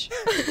trash.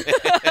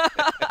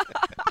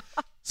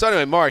 So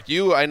anyway, Mark,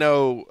 I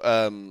know,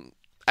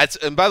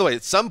 and by the way,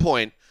 at some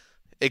point,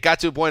 it got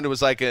to a point it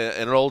was like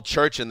an old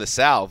church in the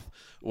South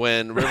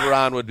when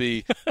Riveron would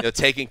be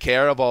taking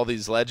care of all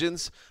these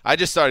legends. I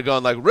just started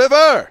going like,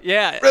 River!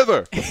 Yeah.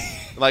 River!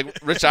 Like,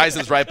 Rich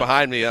Eisen's right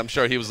behind me. I'm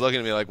sure he was looking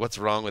at me like, what's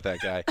wrong with that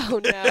guy? Oh,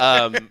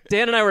 no.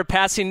 Dan and I were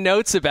passing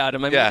notes about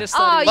him. I mean, Yeah. I just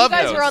thought you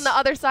guys were on the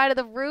other side of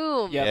the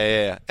room. Yep.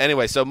 Yeah.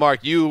 Anyway, so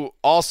Mark, you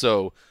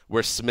also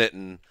were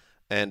smitten,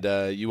 and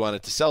you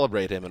wanted to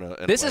celebrate him in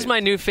a This way. is my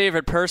new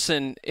favorite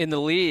person in the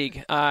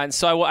league, and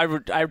so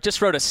I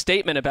just wrote a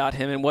statement about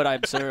him and what I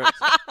observed.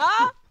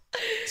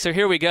 So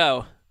here we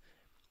go.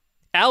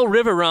 Al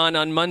Riveron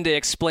on Monday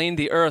explained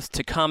the earth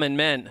to common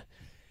men.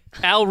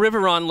 Al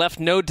Riveron left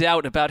no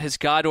doubt about his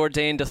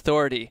God-ordained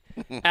authority.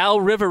 Al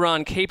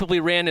Riveron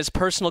capably ran his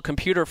personal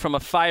computer from a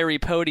fiery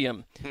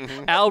podium.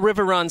 Al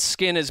Riveron's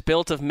skin is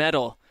built of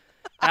metal.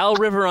 Al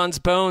Riveron's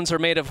bones are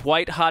made of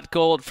white-hot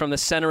gold from the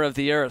center of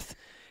the earth.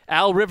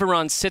 Al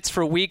Riveron sits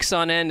for weeks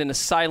on end in a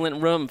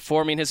silent room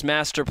forming his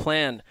master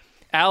plan.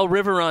 Al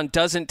Riveron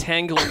doesn't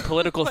tangle in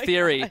political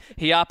theory. God.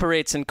 He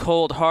operates in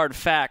cold, hard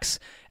facts.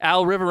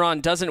 Al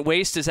Riveron doesn't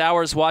waste his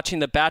hours watching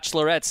The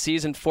Bachelorette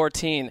Season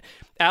 14.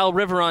 Al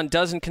Riveron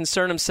doesn't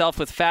concern himself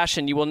with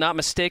fashion. You will not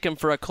mistake him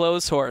for a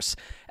clothes horse.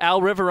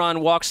 Al Riveron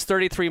walks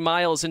 33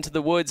 miles into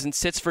the woods and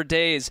sits for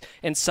days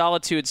in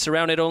solitude,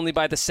 surrounded only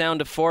by the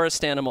sound of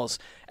forest animals.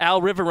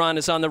 Al Riveron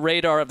is on the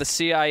radar of the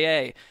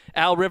CIA.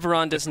 Al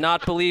Riveron does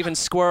not believe in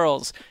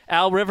squirrels.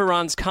 Al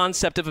Riveron's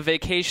concept of a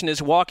vacation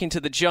is walking to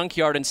the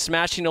junkyard and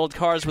smashing old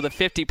cars with a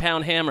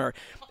 50-pound hammer.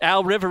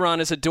 Al Riveron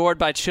is adored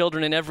by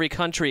children in every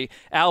country.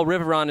 Al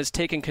Riveron has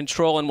taken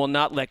control and will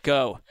not let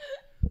go.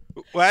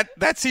 Well,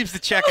 that seems to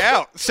check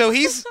out. So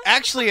he's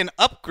actually an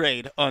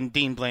upgrade on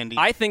Dean Blandino.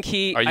 I think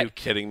he... Are you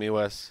kidding me,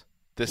 Wes?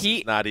 This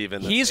is not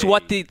even He's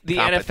what the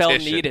NFL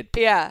needed.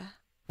 Yeah.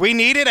 We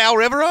needed Al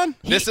Riveron?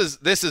 This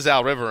is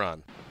Al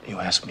Riveron. You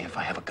ask me if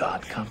I have a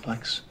God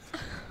complex?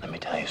 Let me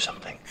tell you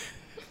something.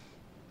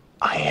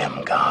 I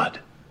am God.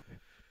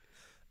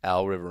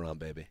 Al Riveron,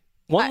 baby.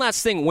 One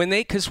last thing, when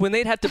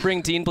they'd have to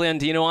bring Dean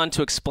Blandino on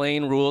to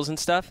explain rules and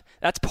stuff,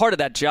 that's part of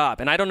that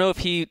job. And I don't know if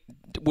he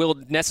will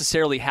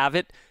necessarily have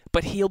it,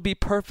 but he'll be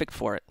perfect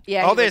for it.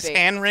 Yeah, all this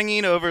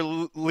hand-wringing over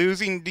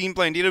losing Dean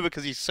Blandino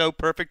because he's so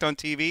perfect on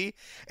TV,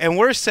 and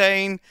we're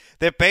saying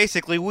that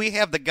basically we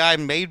have the guy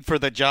made for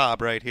the job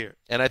right here.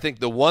 And I think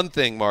the one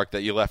thing, Mark,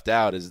 that you left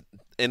out is,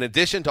 in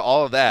addition to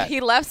all of that, He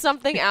left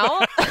something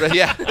out?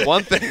 yeah,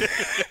 one thing.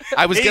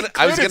 I was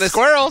gonna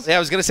squirrels. Yeah, I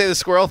was gonna say the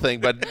squirrel thing,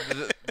 but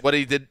what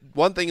he did,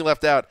 one thing he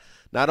left out.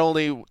 Not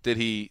only did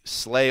he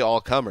slay all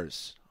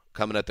comers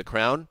coming at the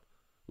crown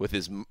with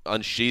his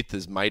unsheathed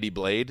his mighty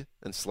blade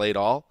and slayed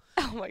all.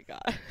 Oh my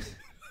God.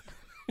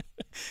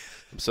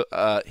 So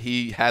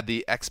he had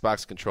the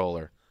Xbox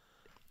controller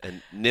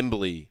and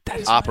nimbly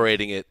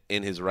operating it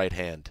in his right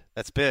hand.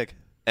 That's big.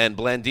 And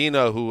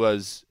Blandino, who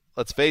was,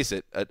 let's face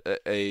it,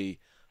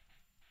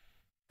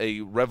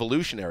 a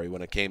revolutionary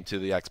when it came to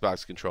the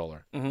Xbox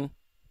controller,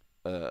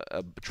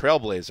 a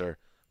trailblazer,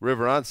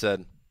 Riveron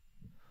said,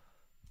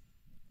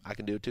 I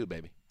can do it too,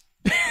 baby.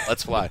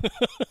 Let's fly.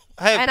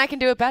 And I can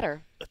do it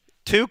better.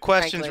 Two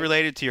questions frankly.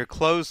 related to your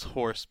clothes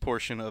horse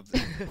portion of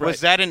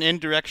Was that an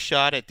indirect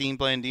shot at Dean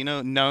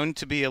Blandino, known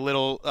to be a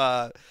little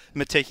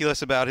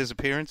meticulous about his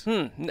appearance?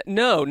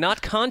 No,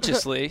 not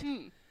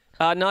consciously.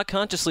 Not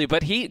consciously,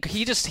 but he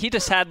just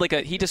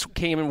had he just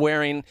came in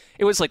wearing,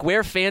 it was like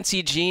wear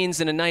fancy jeans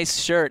and a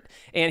nice shirt,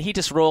 and he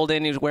just rolled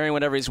in, he was wearing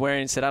whatever he's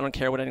wearing and said, I don't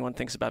care what anyone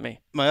thinks about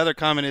me. My other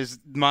comment is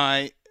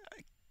my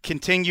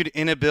continued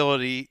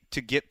inability to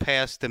get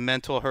past the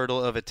mental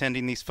hurdle of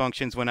attending these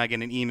functions when I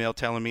get an email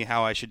telling me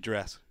how I should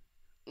dress.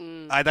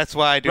 That's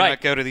why I do not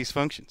go to these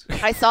functions.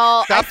 I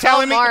saw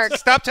Mark.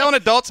 Stop telling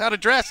adults how to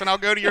dress, and I'll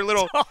go to your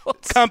little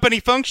company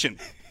function.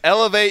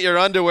 Elevate your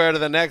underwear to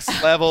the next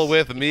level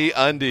with Me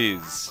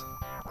Undies.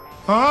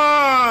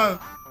 No,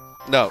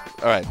 all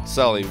right,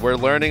 Sully, we're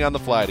learning on the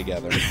fly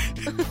together.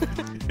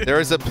 There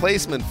is a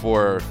placement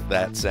for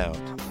that sound,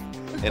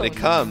 and it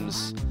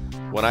comes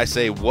when I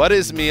say, what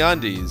is Me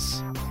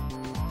Undies?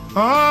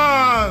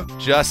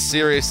 Just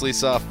seriously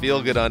saw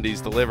Feel Good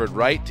Undies delivered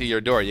right to your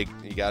door. You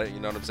got it?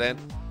 You know what I'm saying?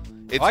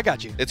 I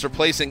got you. It's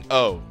replacing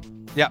O.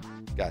 Yeah.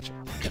 Gotcha.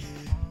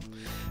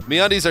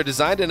 MeUndies are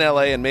designed in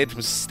LA and made from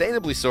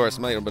sustainably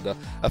sourced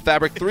a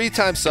fabric 3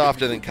 times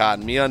softer than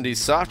cotton. MeUndies,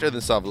 softer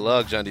than soft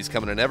lugs undies,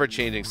 come in an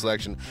ever-changing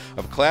selection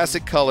of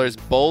classic colors,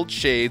 bold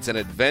shades, and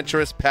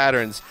adventurous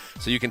patterns,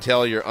 so you can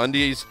tailor your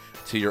undies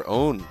to your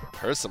own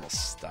personal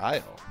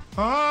style.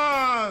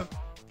 And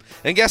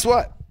guess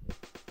what?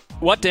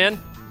 What,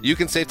 Dan? You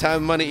can save time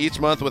and money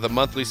each month with a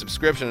monthly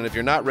subscription, and if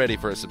you're not ready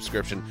for a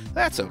subscription,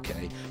 that's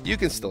okay. You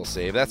can still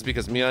save. That's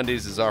because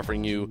MeUndies is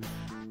offering you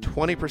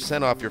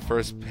 20% off your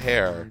first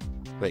pair.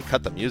 Wait,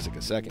 cut the music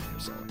a second here,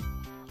 Sully.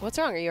 What's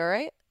wrong? Are you all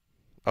right?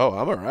 Oh,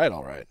 I'm all right.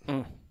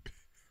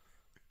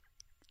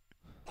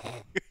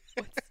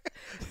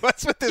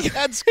 What's with this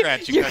head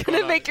scratching? You're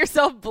going to make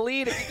yourself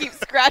bleed if you keep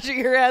scratching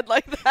your head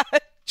like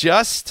that.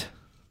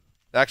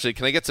 Actually,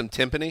 can I get some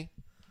timpani?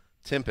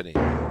 Timpani.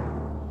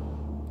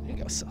 There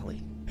you go,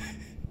 Sully.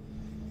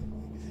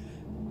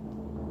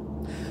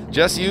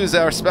 Just use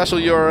our special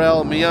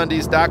URL,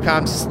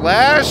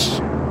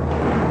 MeUndies.com/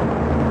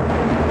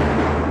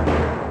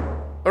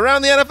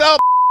 Around the NFL.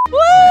 Woo!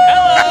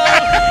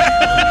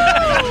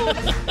 Hello!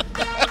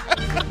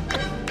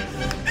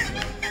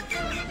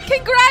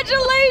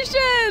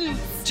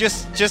 Congratulations!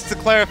 Just to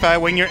clarify,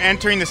 when you're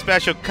entering the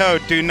special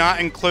code, do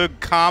not include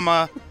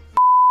comma.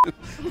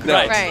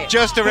 No. Right.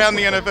 Just around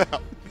the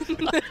NFL.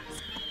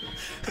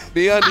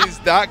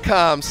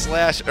 MeUndies.com/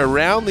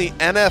 around the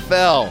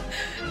NFL.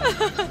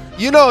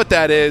 You know what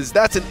that is.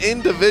 That's an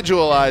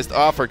individualized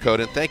offer code,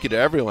 and thank you to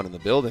everyone in the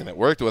building that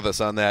worked with us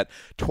on that.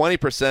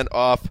 20%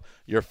 off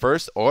your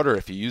first order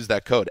if you use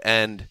that code.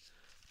 And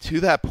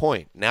to that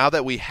point, now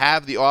that we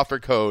have the offer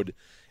code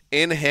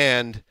in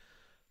hand,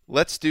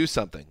 let's do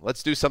something.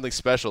 Let's do something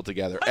special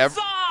together.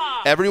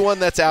 Everyone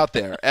that's out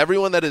there,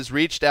 everyone that has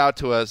reached out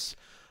to us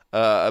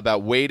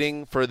about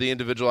waiting for the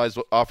individualized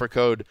offer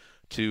code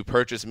to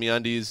purchase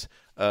MeUndies,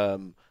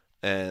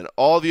 and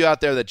all of you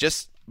out there that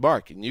just,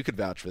 Mark, and you could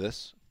vouch for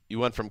this, you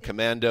went from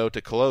commando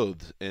to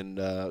clothed in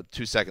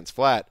 2 seconds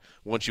flat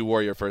once you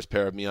wore your first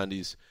pair of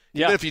MeUndies,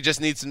 even if you just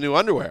need some new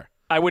underwear.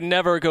 I would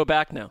never go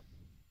back now.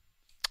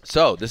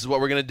 So this is what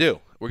we're going to do.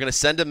 We're going to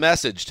send a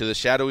message to the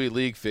shadowy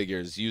league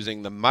figures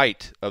using the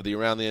might of the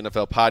Around the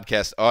NFL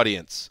podcast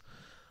audience.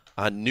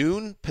 On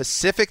noon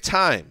Pacific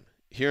time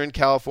here in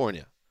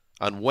California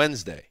on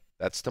Wednesday,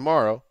 that's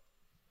tomorrow.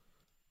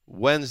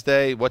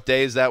 Wednesday, what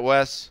day is that,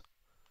 Wes?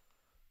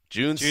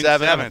 June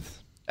 7th.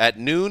 At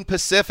noon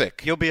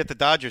Pacific. You'll be at the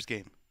Dodgers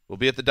game. We'll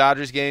be at the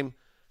Dodgers game.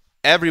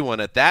 Everyone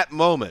at that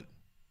moment,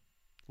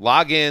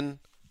 log in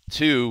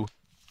to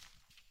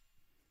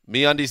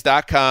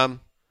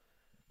MeUndies.com.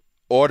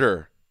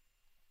 Order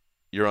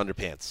your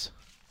underpants.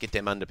 Get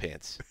them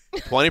underpants.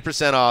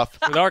 20% off.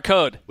 With our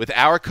code. With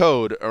our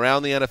code,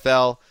 Around the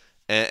NFL.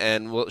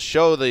 and we'll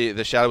show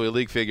the Shadowy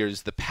League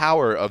figures the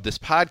power of this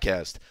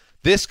podcast.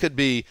 It could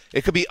be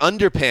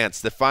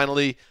underpants that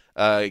finally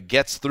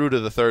gets through to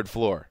the third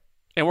floor.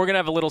 And we're going to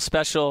have a little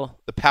special...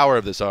 The power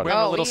of this audio. We're going to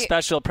have a little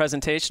special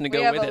presentation to go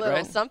with it, right? We have a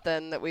little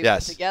something that we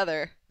put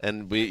together.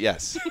 And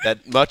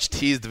that much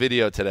teased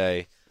video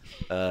today.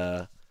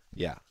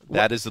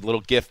 That is a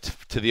little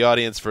gift to the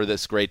audience for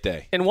this great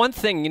day. And one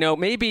thing,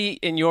 maybe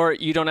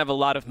you don't have a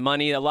lot of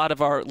money. A lot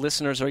of our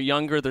listeners are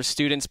younger, they're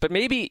students, but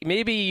maybe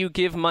you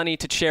give money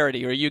to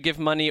charity, or you give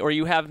money, or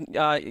you have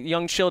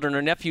young children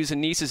or nephews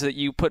and nieces that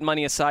you put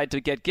money aside to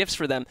get gifts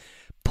for them.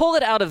 Pull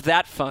it out of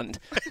that fund.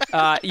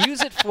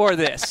 Use it for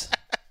this.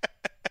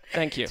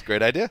 Thank you. It's a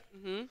great idea.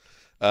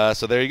 Mm-hmm.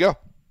 So there you go.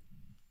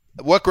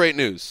 What great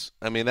news.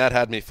 I mean, that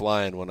had me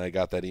flying when I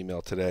got that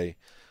email today.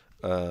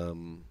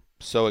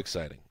 So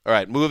exciting. All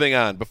right, moving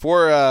on.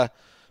 Before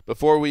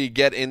we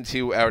get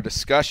into our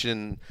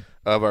discussion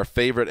of our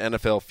favorite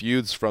NFL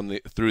feuds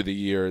through the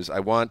years, I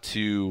want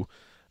to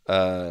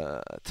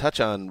touch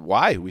on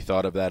why we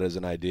thought of that as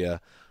an idea.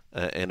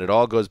 And it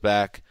all goes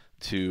back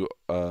to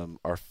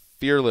our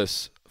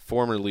fearless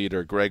former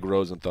leader, Greg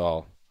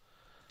Rosenthal,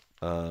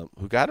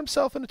 who got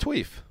himself in a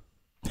tweef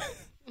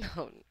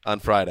on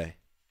Friday.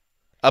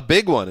 A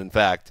big one, in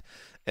fact,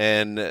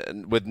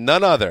 and with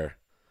none other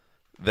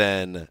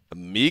than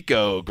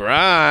Miko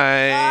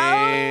Grimes.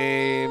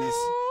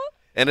 Oh.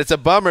 And it's a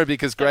bummer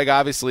because Greg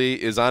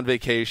obviously is on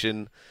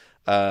vacation,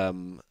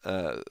 so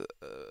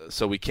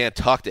we can't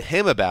talk to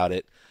him about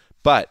it.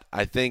 But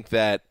I think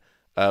that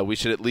we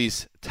should at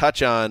least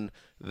touch on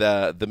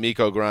the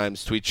Miko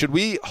Grimes tweet. Should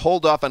we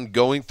hold off on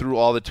going through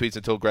all the tweets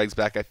until Greg's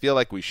back? I feel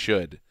like we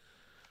should.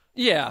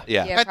 Yeah,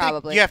 I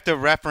probably. Think you have to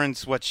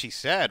reference what she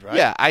said, right?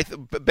 Yeah,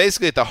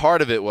 basically at the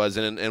heart of it was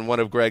in one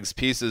of Greg's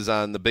pieces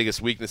on the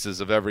biggest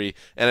weaknesses of every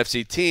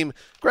NFC team,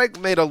 Greg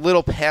made a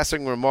little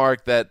passing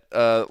remark that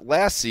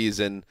last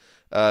season,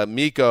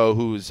 Miko,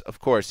 who's, of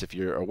course, if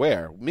you're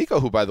aware, Miko,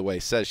 who, by the way,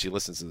 says she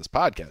listens to this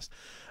podcast,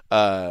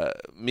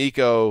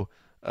 Miko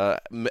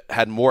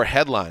had more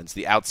headlines.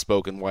 The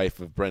outspoken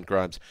wife of Brent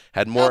Grimes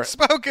had more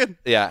outspoken.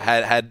 Yeah,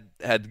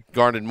 had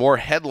garnered more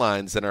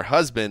headlines than her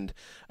husband,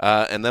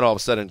 and then all of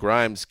a sudden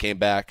Grimes came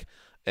back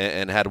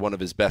and had one of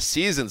his best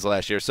seasons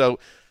last year. So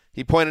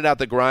he pointed out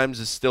that Grimes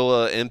is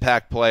still an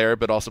impact player,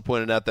 but also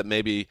pointed out that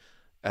maybe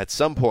at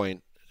some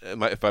point,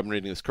 if I'm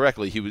reading this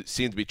correctly, he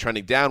seemed to be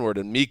trending downward,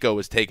 and Miko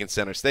was taking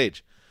center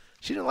stage.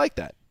 She didn't like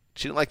that.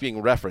 She didn't like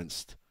being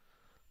referenced.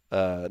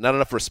 Not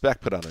enough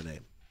respect put on her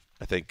name,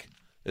 I think,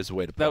 is the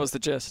way to put it. That was the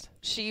gist.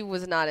 She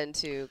was not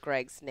into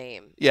Greg's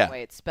name. Yeah. The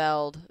way it's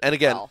spelled. And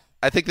again,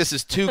 I think this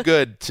is too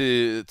good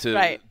to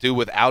right. do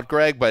without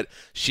Greg, but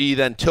she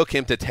then took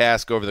him to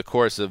task over the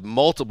course of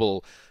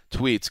multiple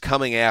tweets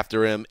coming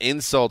after him,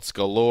 insults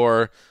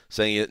galore,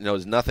 saying he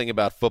knows nothing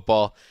about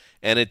football.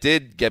 And it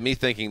did get me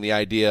thinking the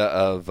idea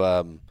of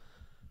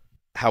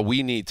how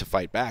we need to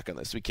fight back on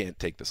this. We can't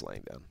take this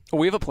laying down.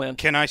 We have a plan.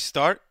 Can I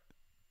start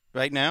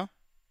right now?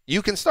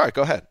 You can start.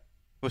 Go ahead.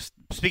 Well,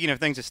 speaking of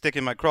things that stick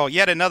in my craw,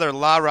 yet another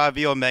La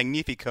Ravio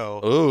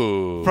Magnifico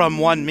Ooh. From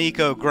one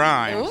Miko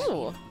Grimes.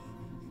 Ooh.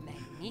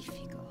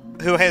 Magnifico.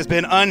 Who has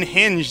been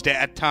unhinged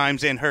at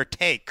times in her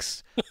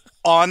takes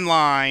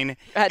online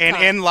and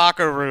in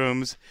locker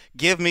rooms.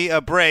 Give me a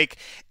break.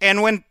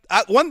 And when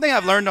one thing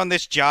I've learned on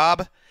this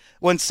job,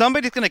 when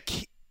somebody's going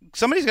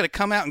to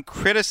come out and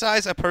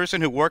criticize a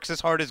person who works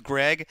as hard as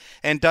Greg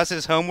and does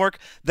his homework,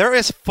 there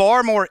is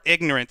far more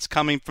ignorance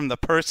coming from the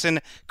person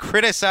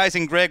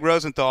criticizing Greg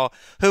Rosenthal,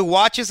 who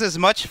watches as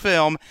much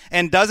film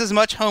and does as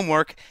much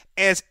homework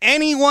as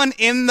anyone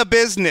in the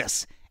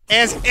business.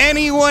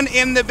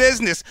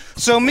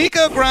 So,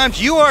 Miko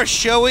Grimes, you are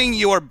showing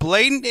your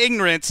blatant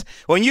ignorance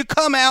when you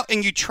come out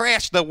and you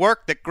trash the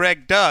work that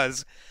Greg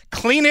does.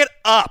 Clean it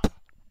up.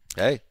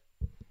 Hey,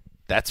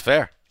 that's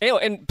fair. Hey,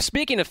 and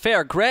speaking of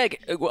fair, Greg,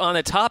 on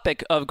the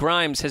topic of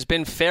Grimes, has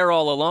been fair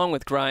all along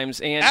with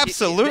Grimes. And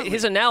absolutely.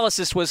 His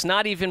analysis was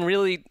not even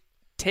really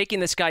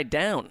taking this guy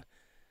down.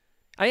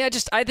 I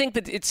think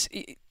that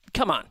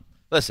come on.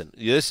 Listen,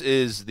 this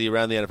is the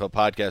Around the NFL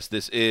podcast.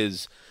 This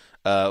is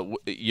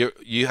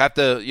you have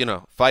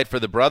to fight for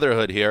the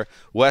brotherhood here.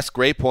 Wes,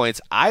 great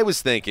points. I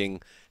was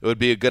thinking it would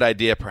be a good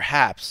idea,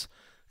 perhaps,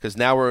 because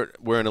now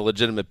we're in a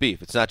legitimate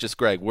beef. It's not just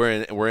Greg.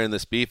 We're in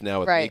this beef now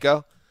with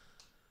Miko.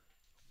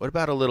 What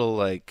about a little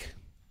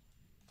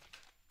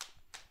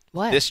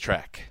diss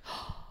track?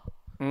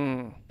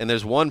 And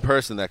there's one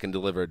person that can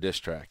deliver a diss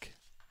track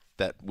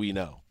that we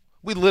know.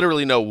 We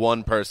literally know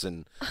one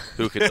person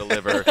who can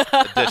deliver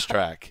a diss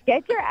track.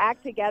 Get your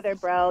act together,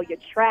 bro. You're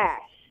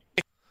trash.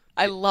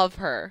 I love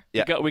her.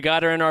 Yeah. We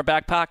got her in our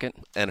back pocket.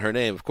 And her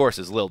name, of course,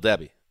 is Lil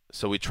Debbie.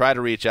 So we try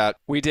to reach out.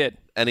 We did.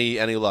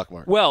 Any luck,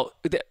 Mark? Well,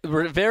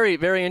 we're very,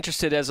 very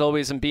interested, as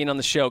always, in being on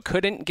the show.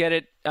 Couldn't get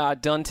it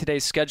done today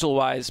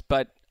schedule-wise,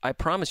 but I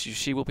promise you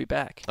she will be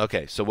back.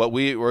 Okay, so what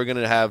we're going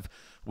to have,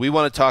 we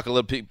want to talk a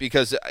little bit,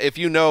 because if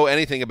you know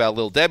anything about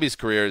Lil Debbie's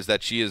career, is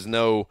that she is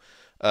no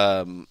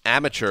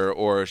amateur,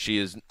 or she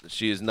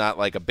is not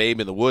like a babe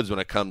in the woods when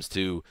it comes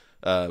to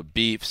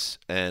beefs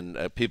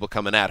and people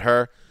coming at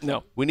her.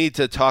 No. We need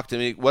to talk to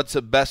me. What's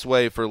the best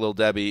way for Lil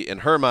Debbie, in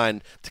her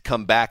mind, to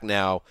come back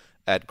now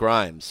at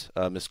Grimes,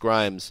 Miss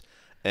Grimes,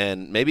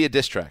 and maybe a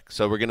diss track?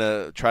 So we're going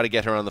to try to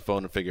get her on the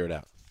phone and figure it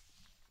out.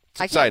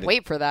 It's exciting. Can't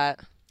wait for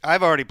that.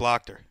 I've already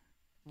blocked her.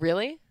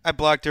 Really? I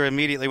blocked her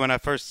immediately when I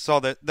first saw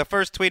the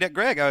first tweet at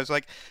Greg. I was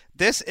like,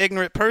 this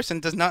ignorant person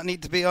does not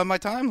need to be on my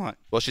timeline.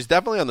 Well, she's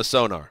definitely on the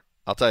sonar.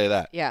 I'll tell you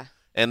that. Yeah.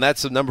 And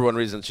that's the number one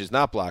reason she's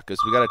not blocked, because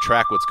we got to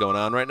track what's going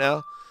on right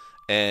now.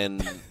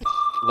 And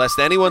lest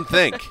anyone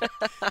think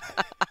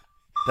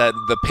that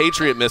the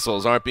Patriot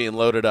missiles aren't being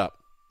loaded up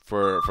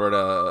for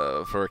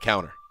a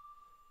counter.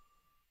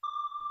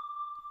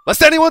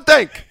 Lest anyone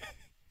think.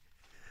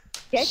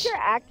 Get your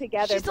act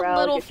together, She's bro. a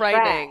little You're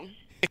frightening. trash.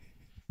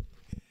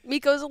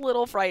 Miko's a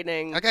little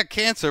frightening. I got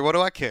cancer. What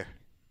do I care?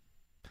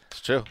 It's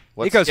true.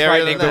 What's Miko's scarier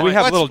frightening, than but we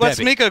that? have Little What's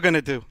Debbie. Miko going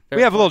to do?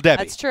 We have Little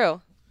Debbie. That's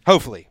true.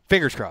 Hopefully.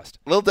 Fingers crossed.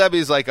 Lil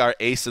Debbie's like our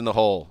ace in the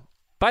hole.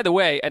 By the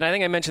way, and I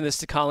think I mentioned this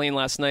to Colleen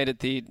last night at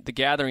the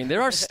gathering,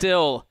 there are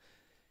still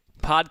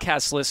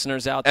podcast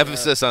listeners out there.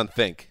 Emphasis on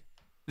think.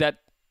 That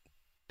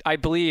I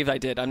believe I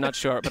did. I'm not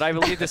sure, but I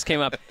believe this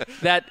came up.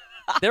 That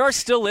there are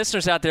still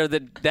listeners out there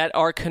that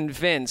are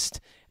convinced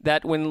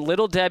that when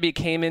Little Debbie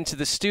came into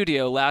the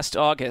studio last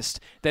August,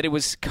 that it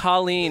was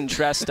Colleen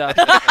dressed up.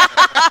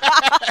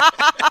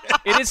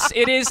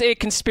 It is a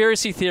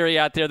conspiracy theory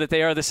out there that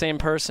they are the same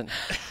person.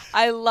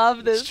 I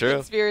love this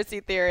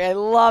conspiracy theory. I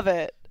love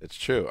it. It's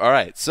true. All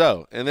right.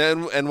 So,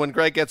 and when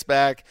Greg gets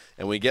back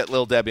and we get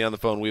Lil Debbie on the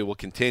phone, we will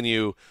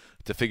continue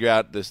to figure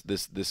out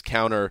this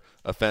counter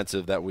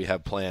offensive that we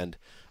have planned,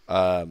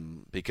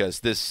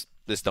 because this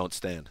don't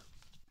stand.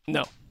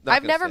 No.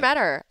 I've never met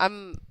her.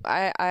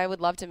 I would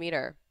love to meet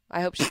her.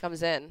 I hope she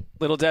comes in.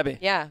 Little Debbie.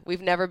 Yeah,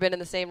 we've never been in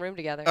the same room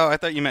together. Oh, I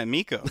thought you meant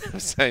Miko. I'm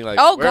saying, like,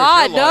 oh where's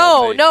God, your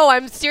loyalty? no,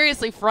 I'm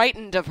seriously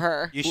frightened of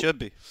her. You should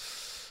be.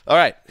 All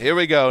right, here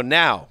we go.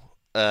 Now,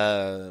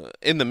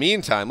 in the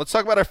meantime, let's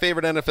talk about our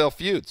favorite NFL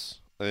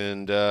feuds.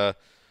 And there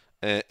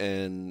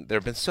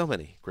have been so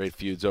many great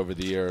feuds over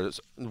the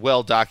years,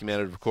 well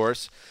documented, of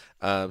course.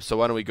 So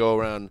why don't we go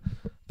around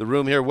the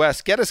room here?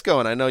 Wes, get us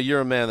going. I know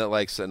you're a man that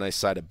likes a nice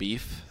side of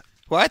beef.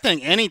 Well, I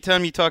think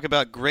anytime you talk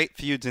about great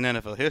feuds in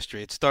NFL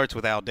history, it starts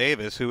with Al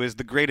Davis, who is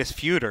the greatest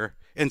feuder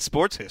in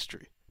sports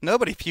history.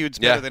 Nobody feuds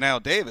better than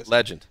Al Davis.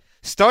 Legend.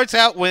 Starts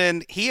out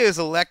when he is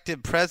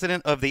elected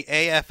president of the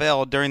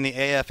AFL during the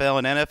AFL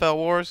and NFL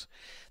wars.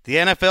 The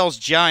NFL's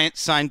giant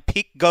signed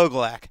Pete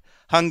Gogolak,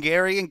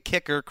 Hungarian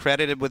kicker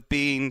credited with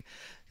being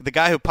the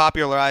guy who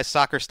popularized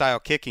soccer-style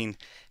kicking.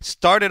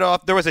 Started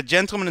off, there was a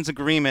gentleman's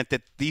agreement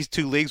that these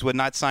two leagues would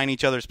not sign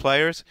each other's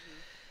players.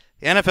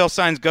 The NFL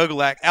signs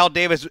Gogolak. Al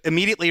Davis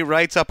immediately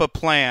writes up a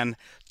plan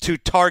to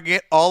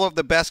target all of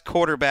the best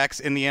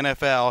quarterbacks in the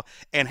NFL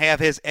and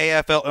have his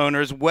AFL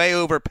owners way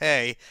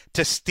overpay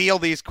to steal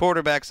these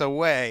quarterbacks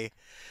away.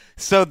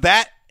 So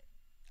that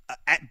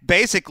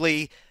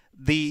basically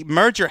the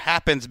merger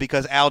happens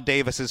because Al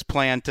Davis's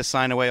plan to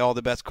sign away all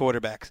the best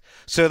quarterbacks.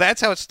 So that's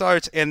how it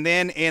starts. And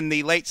then in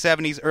the late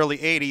 70s, early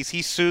 80s,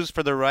 he sues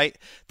for the right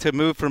to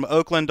move from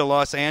Oakland to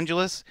Los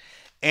Angeles.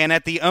 And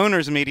at the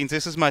owners' meetings,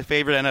 this is my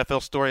favorite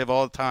NFL story of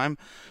all time,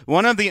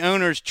 one of the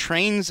owners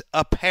trains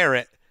a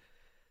parrot,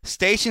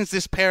 stations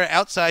this parrot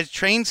outside,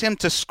 trains him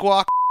to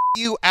squawk,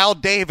 "You, Al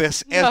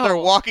Davis," as they're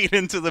walking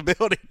into the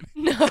building.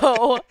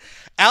 No.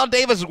 Al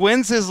Davis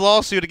wins his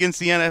lawsuit against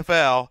the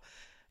NFL.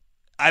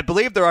 I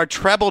believe there are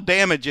treble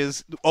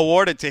damages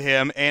awarded to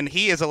him, and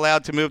he is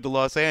allowed to move to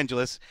Los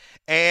Angeles.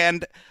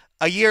 And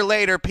a year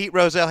later, Pete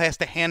Rozelle has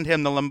to hand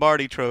him the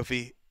Lombardi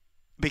Trophy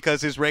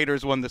because his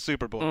Raiders won the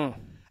Super Bowl.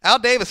 Al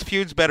Davis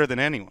feuds better than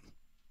anyone.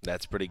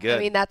 That's pretty good.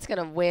 I mean, that's going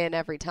to win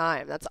every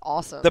time. That's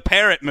awesome. The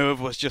parrot move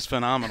was just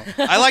phenomenal.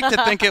 I like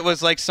to think it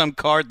was like some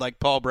card like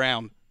Paul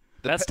Brown.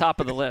 That's top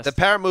of the list. The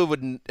parrot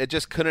move it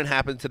just couldn't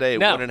happen today. It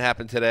wouldn't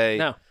happen today.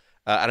 No.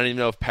 I don't even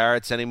know if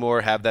parrots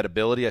anymore have that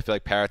ability. I feel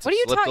like parrots have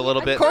slipped a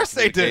little bit. Of course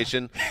they do.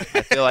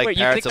 I feel like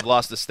parrots have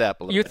lost a step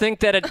a little You bit. think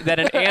that that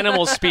an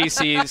animal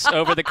species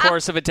over the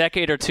course of a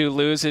decade or two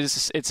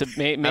loses its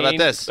main How about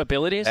this?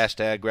 abilities?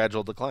 #,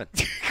 gradual decline.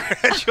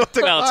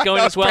 Well, it's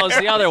going as well as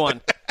the other one.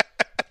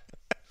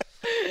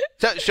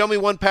 Show me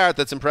one parrot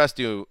that's impressed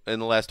you in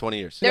the last 20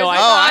 years. There's a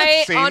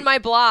guy on my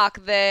block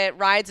that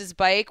rides his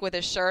bike with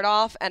his shirt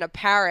off and a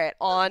parrot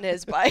on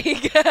his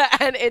bike,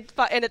 and it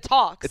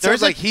talks. It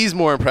sounds like he's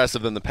more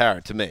impressive than the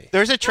parrot to me.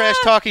 There's a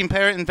trash-talking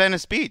parrot in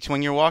Venice Beach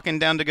when you're walking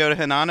down to go to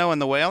Hinano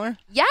and the Whaler.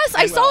 Yes,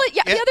 I saw it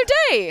the other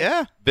day.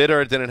 Yeah.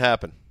 Bitter, it didn't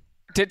happen.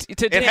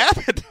 It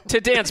happened. To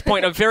Dan's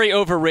point, a very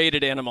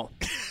overrated animal.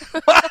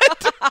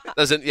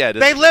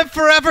 They live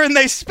forever and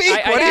they speak.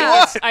 What do you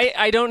want?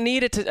 I don't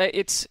need it to.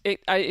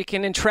 It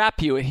can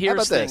entrap you. It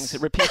hears things.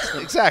 It repeats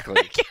things.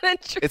 Exactly.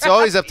 It's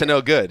always up to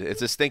no good.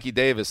 It's a Stinky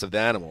Davis of the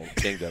animal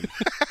kingdom.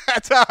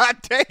 That's a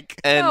hot take.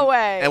 And, no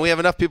way. And we have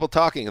enough people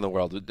talking in the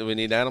world. Do we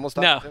need animals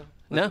talking?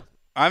 No.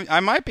 I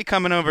might be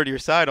coming over to your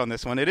side on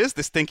this one. It is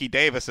the Stinky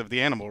Davis of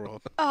the animal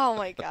world. Oh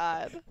my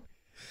God.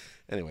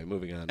 Anyway,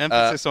 moving on.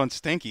 Emphasis on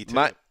stinky, too.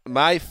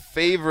 My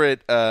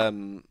favorite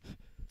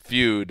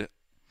feud.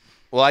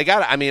 Well,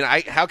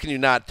 how can you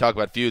not talk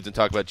about feuds and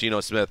talk about Geno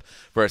Smith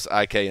versus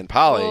IK and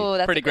Polly? Oh,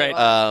 that's pretty great.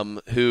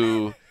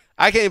 Who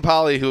IK and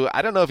Polly, who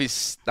I don't know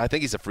if I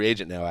think he's a free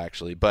agent now,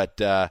 actually.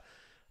 But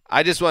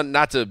I just want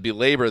not to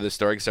belabor the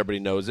story because everybody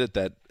knows it,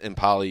 that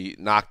Impali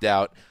knocked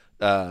out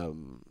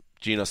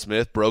Geno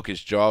Smith, broke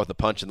his jaw with a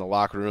punch in the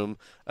locker room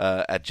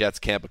at Jets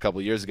camp a couple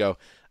of years ago.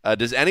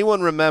 Does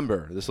anyone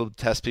remember, this will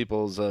test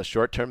people's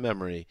short-term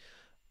memory,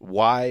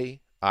 why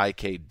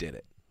IK did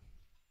it?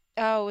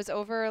 Oh, it was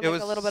over a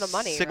little bit of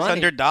money.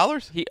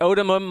 $600? He owed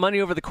him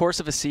money over the course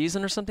of a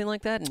season or something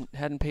like that and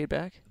hadn't paid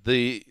back?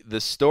 The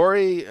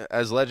story,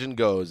 as legend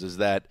goes, is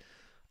that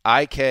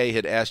IK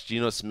had asked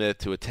Geno Smith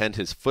to attend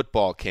his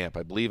football camp,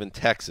 I believe in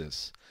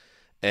Texas,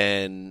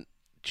 and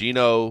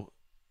Geno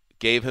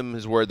gave him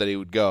his word that he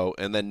would go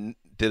and then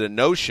did a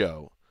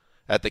no-show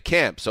at the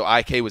camp. So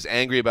IK was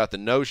angry about the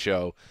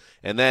no-show,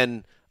 and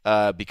then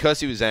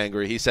because he was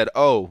angry, he said,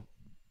 "Oh,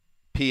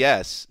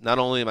 P.S. Not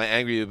only am I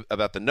angry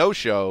about the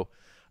no-show,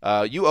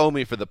 you owe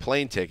me for the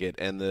plane ticket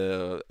and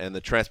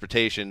the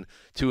transportation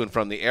to and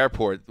from the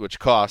airport, which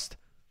cost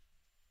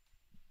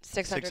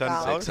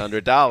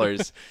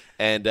 $600.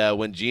 And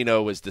when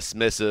Geno was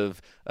dismissive,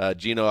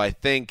 Geno, I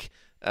think,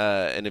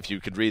 and if you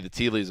could read the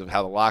tea leaves of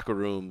how the locker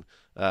room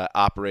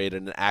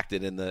operated and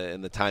acted in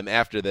the time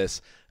after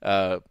this,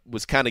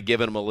 was kind of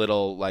giving him a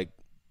little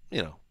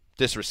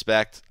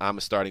disrespect. I'm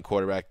a starting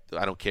quarterback.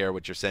 I don't care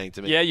what you're saying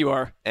to me. Yeah, you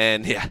are.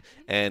 And he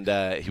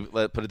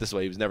put it this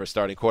way: he was never a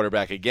starting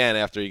quarterback again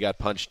after he got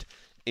punched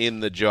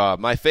in the jaw.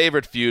 My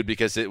favorite feud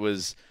because it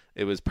was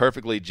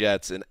perfectly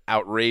Jets and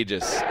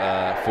outrageous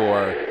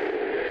for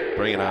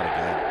bring it on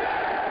again.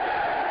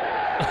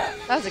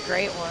 That was a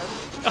great one.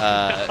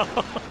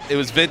 It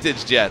was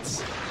vintage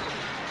Jets,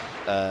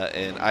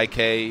 and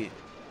IK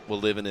will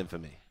live in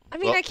infamy. I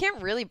mean, I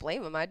can't really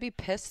blame him. I'd be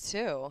pissed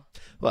too.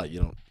 Well, you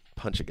don't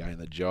punch a guy in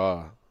the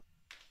jaw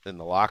in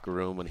the locker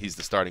room when he's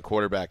the starting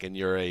quarterback and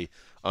you're a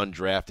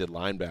undrafted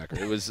linebacker.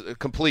 It was a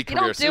complete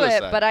career suicide. You don't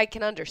do it, but I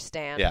can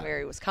understand where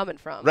he was coming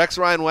from. Rex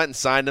Ryan went and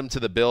signed him to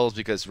the Bills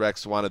because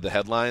Rex wanted the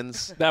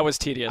headlines. That was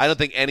tedious. I don't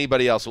think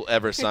anybody else will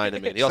ever sign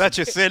him in. Such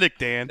a cynic,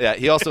 Dan. Yeah,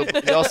 he also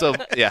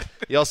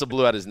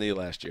blew out his knee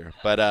last year.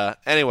 But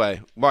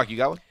anyway, Mark, you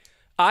got one?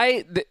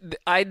 I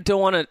don't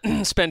want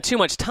to spend too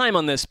much time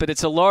on this, but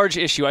it's a large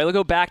issue. I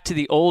go back to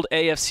the old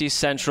AFC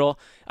Central.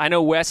 I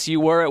know, Wes, you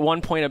were at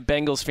one point a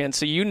Bengals fan,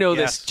 so you know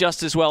this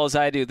just as well as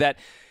I do. That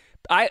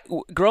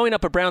growing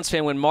up a Browns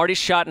fan, when Marty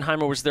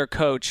Schottenheimer was their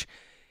coach,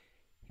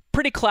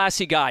 pretty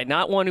classy guy,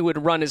 not one who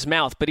would run his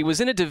mouth, but he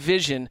was in a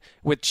division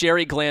with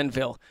Jerry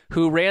Glanville,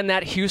 who ran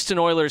that Houston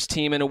Oilers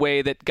team in a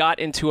way that got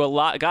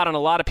on a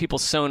lot of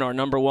people's sonar,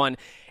 number one.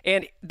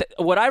 And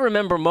what I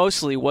remember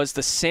mostly was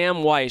the Sam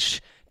Weish,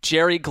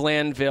 Jerry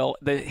Glanville,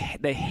 the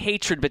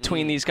hatred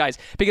between these guys.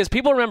 Because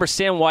people remember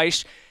Sam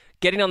Weish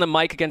getting on the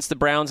mic against the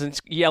Browns and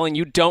yelling,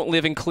 "You don't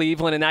live in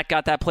Cleveland," and that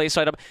got that place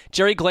right up.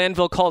 Jerry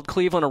Glanville called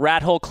Cleveland a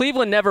rat hole.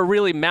 Cleveland never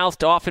really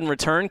mouthed off in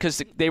return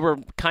because they were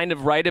kind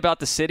of right about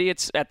the city.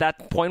 It's at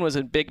that point was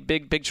in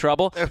big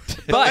trouble. The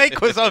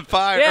lake was on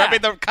fire. Yeah. I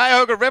mean, the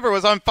Cuyahoga River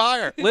was on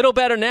fire. Little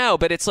better now,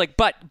 but it's like,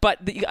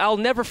 I'll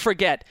never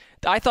forget.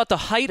 I thought the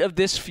height of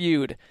this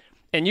feud,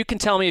 and you can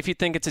tell me if you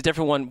think it's a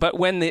different one, but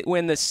when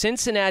the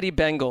Cincinnati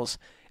Bengals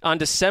on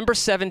December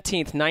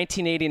 17th,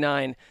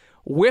 1989,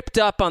 whipped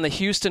up on the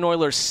Houston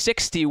Oilers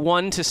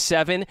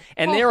 61-7,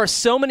 and there are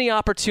so many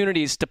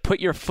opportunities to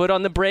put your foot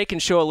on the brake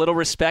and show a little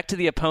respect to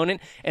the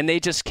opponent, and they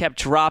just kept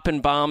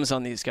dropping bombs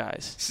on these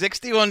guys.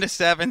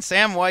 61-7,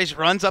 Sam Weish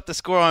runs up the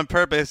score on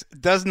purpose,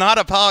 does not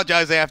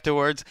apologize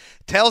afterwards,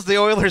 tells the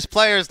Oilers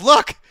players,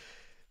 "Look,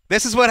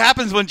 this is what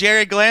happens when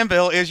Jerry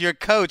Glanville is your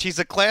coach. He's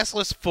a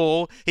classless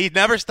fool. He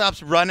never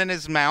stops running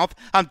his mouth.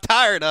 I'm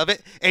tired of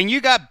it. And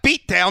you got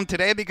beat down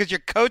today because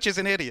your coach is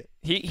an idiot."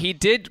 He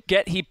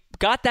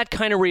got that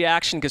kind of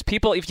reaction because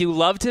people, if you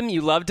loved him, you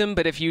loved him.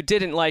 But if you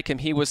didn't like him,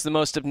 he was the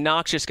most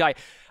obnoxious guy.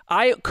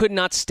 I could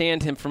not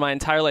stand him for my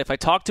entire life. I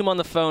talked to him on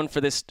the phone for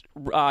this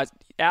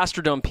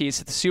Astrodome piece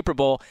at the Super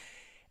Bowl.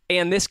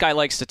 And this guy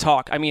likes to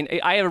talk. I mean,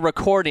 I have a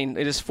recording.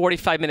 It is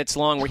 45 minutes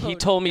long where he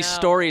told me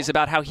stories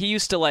about how he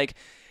used to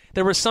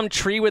there was some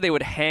tree where they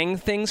would hang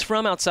things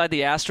from outside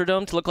the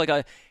Astrodome to look like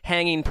a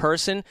hanging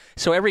person.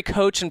 So every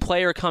coach and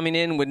player coming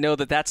in would know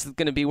that that's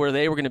going to be where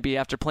they were going to be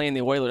after playing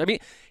the Oilers. I mean,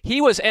 he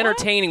was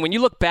entertaining. When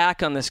you look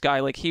back on this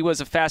guy, he was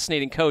a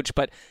fascinating coach,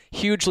 but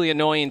hugely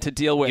annoying to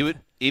deal with.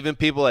 Even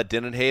people that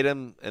didn't hate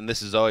him, and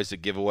this is always a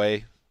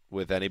giveaway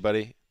with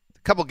anybody, a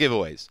couple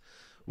giveaways.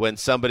 When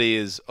somebody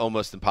is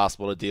almost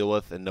impossible to deal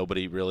with and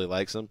nobody really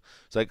likes him.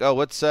 It's like,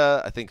 oh,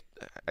 I think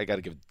I got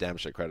to give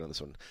Damashek credit on this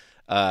one.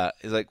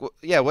 He's like, well,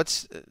 yeah,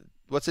 what's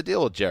the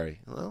deal with Jerry?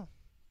 Well,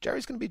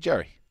 Jerry's going to be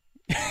Jerry.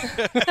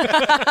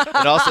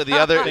 And also the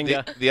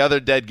other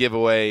dead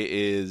giveaway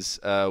is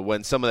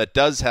when someone that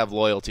does have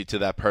loyalty to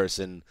that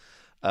person,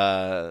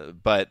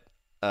 but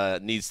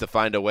needs to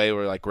find a way,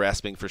 we're like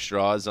grasping for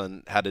straws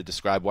on how to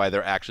describe why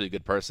they're actually a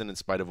good person in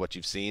spite of what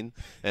you've seen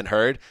and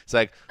heard. It's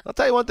like, I'll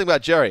tell you one thing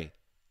about Jerry.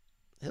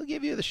 He'll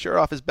give you the shirt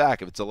off his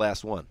back if it's the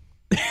last one.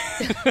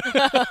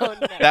 Oh,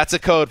 no. That's a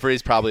code for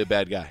he's probably a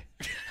bad guy.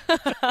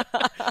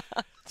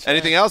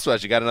 Anything else,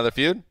 Wes? You got another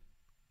feud?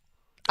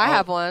 I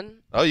have one.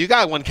 Oh, you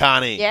got one,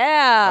 Connie.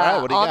 Yeah, All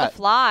right, what do you on got? the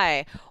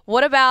fly.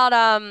 What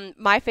about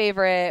my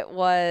favorite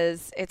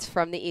was, it's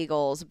from the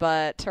Eagles,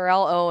 but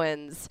Terrell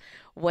Owens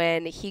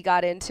when he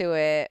got into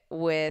it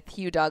with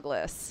Hugh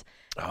Douglas.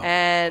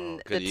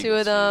 And the two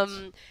of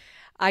them,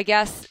 I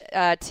guess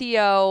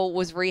T.O.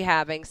 was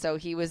rehabbing, so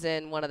he was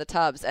in one of the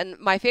tubs. And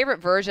my favorite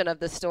version of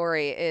the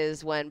story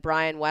is when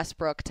Brian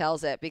Westbrook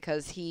tells it,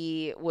 because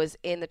he was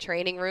in the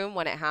training room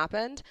when it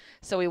happened.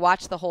 So we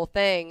watched the whole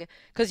thing,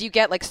 because you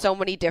get like so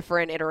many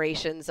different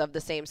iterations of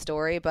the same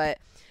story. But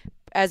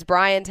as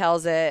Brian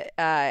tells it,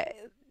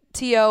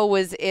 T.O.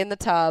 was in the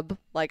tub,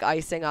 like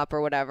icing up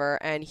or whatever,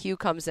 and Hugh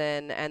comes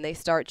in and they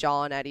start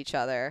jawing at each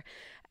other.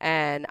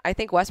 And I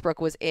think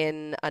Westbrook was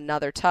in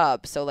another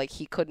tub, so like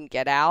he couldn't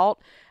get out.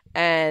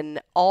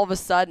 And all of a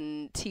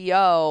sudden,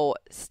 T.O.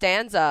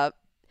 stands up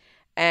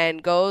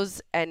and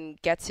goes and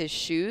gets his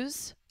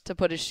shoes to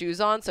put his shoes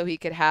on so he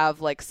could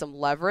have like some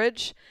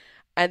leverage.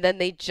 And then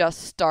they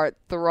just start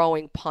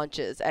throwing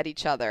punches at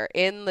each other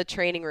in the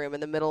training room in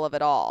the middle of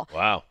it all.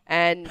 Wow.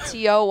 And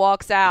T.O.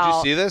 walks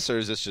out. Did you see this, or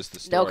is this just the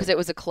story? No, because it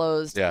was a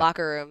closed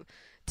locker room.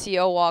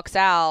 T.O. walks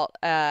out,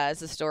 as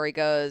the story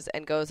goes,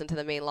 and goes into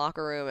the main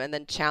locker room and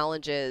then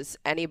challenges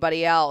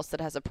anybody else that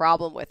has a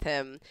problem with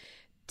him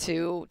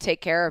to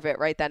take care of it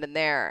right then and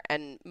there.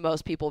 And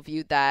most people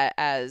viewed that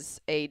as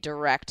a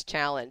direct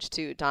challenge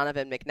to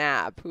Donovan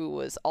McNabb, who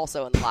was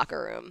also in the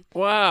locker room.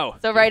 Wow.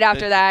 So right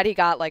after that, he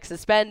got like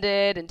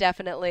suspended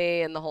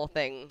indefinitely and the whole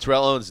thing.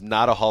 Terrell Owens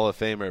not a Hall of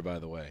Famer, by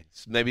the way.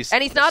 Maybe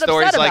and he's not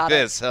stories upset like about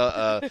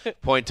this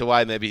point to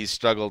why maybe he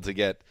struggled to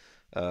get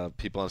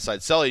people on the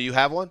side. Sully, you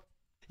have one?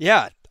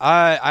 Yeah,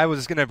 I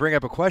was going to bring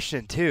up a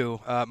question,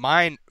 too.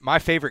 My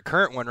favorite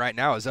current one right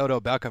now is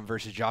Odell Beckham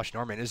versus Josh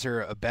Norman. Is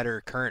there a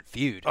better current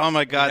feud? Oh,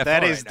 my God,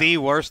 that is right the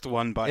worst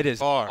one by far. It is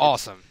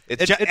awesome.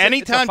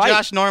 Anytime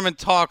Josh Norman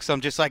talks,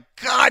 I'm just like,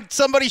 God,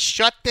 somebody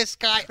shut this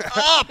guy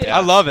up.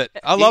 I love it.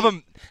 I love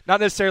him, not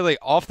necessarily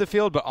off the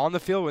field, but on the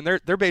field when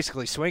they're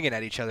basically swinging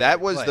at each other.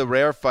 That was the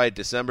rare fight,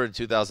 December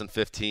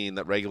 2015,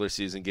 that regular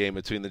season game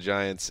between the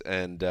Giants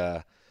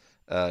and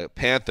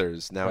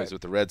Panthers. Now he's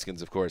with the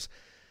Redskins, of course,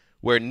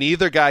 where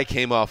neither guy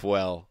came off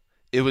well.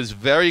 It was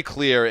very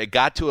clear. It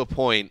got to a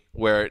point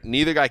where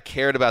neither guy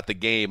cared about the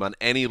game on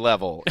any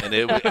level, and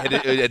it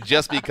had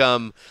just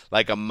become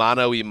like a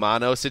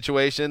mano-a-mano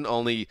situation,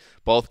 only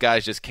both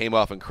guys just came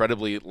off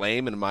incredibly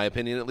lame, in my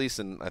opinion at least,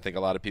 and I think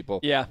a lot of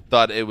people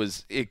thought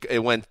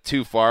it went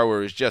too far where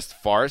it was just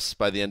farce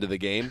by the end of the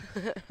game.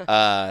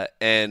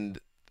 And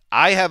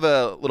I have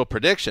a little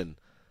prediction.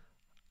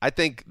 I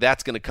think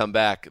that's going to come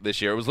back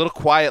this year. It was a little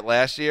quiet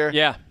last year.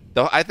 Yeah.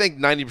 Though I think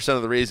 90%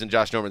 of the reason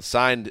Josh Norman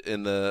signed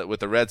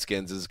with the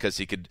Redskins is because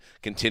he could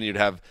continue to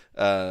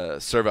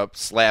have serve up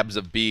slabs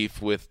of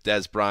beef with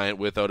Des Bryant,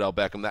 with Odell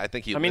Beckham. I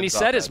think he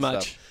said as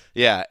much. Stuff.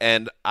 Yeah,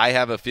 and I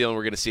have a feeling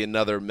we're going to see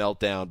another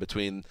meltdown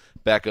between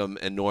Beckham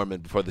and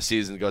Norman before the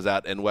season goes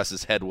out, and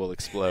Wes's head will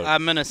explode.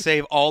 I'm going to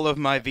save all of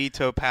my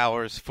veto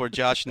powers for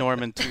Josh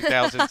Norman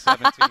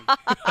 2017.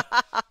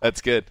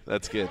 That's good.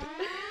 That's good.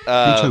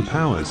 Veto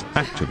powers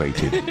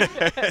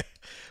activated.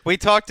 We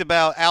talked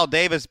about Al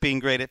Davis being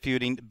great at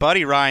feuding.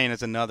 Buddy Ryan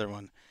is another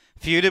one.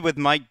 Feuded with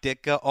Mike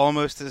Ditka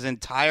almost his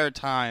entire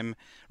time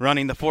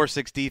running the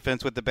 4-6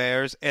 defense with the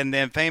Bears, and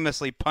then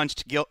famously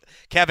punched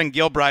Kevin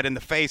Gilbride in the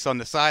face on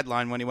the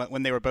sideline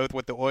when they were both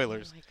with the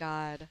Oilers. Oh, my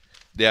God.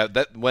 Yeah,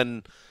 that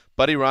when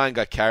Buddy Ryan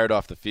got carried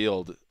off the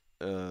field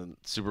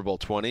Super Bowl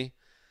 20,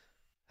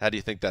 how do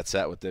you think that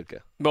sat with Ditka?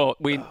 Well,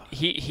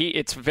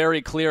 it's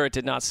very clear it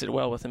did not sit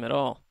well with him at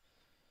all.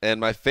 And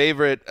my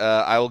favorite,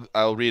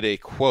 I'll read a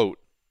quote.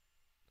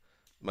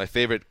 My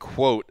favorite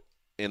quote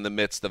in the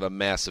midst of a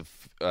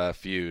massive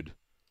feud.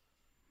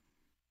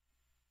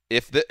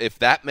 If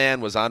that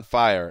man was on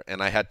fire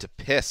and I had to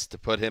piss to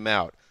put him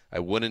out, I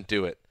wouldn't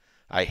do it.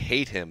 I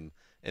hate him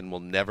and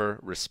will never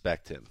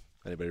respect him.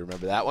 Anybody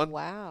remember that one?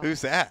 Wow.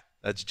 Who's that?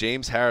 That's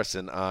James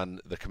Harrison on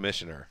The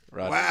Commissioner.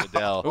 Wow.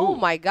 Goodell. Oh,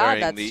 my God,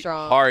 during that's the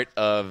strong. Heart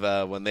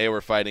of when they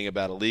were fighting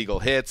about illegal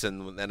hits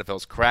and when the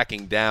NFL's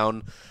cracking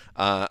down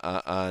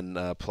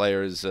on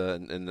players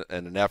in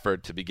an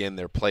effort to begin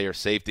their player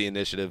safety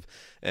initiative.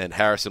 And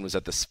Harrison was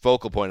at the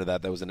focal point of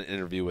that. That was in an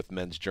interview with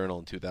Men's Journal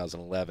in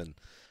 2011.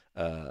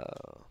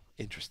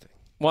 Interesting.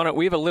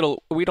 We have a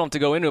little. We don't have to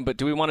go into it, but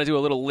do we want to do a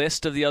little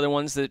list of the other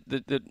ones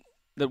that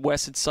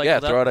Wes had cycled? Yeah,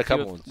 throw out a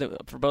couple ones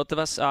for both of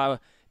us.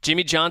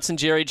 Jimmy Johnson,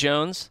 Jerry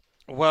Jones.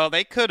 Well,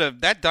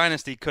 that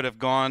dynasty could have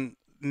gone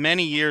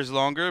many years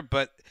longer,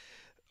 but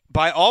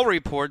by all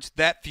reports,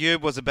 that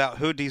feud was about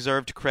who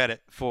deserved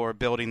credit for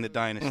building the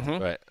dynasty.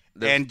 Mm-hmm. Right.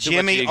 And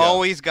Jimmy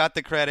always got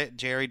the credit.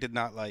 Jerry did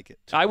not like it.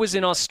 I was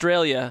in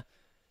Australia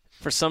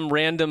for some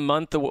random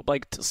month,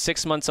 like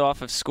 6 months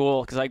off of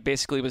school, because I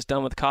basically was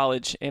done with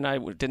college and I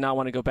did not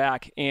want to go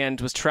back, and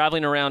was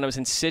traveling around. I was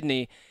in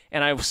Sydney,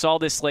 and I saw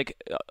this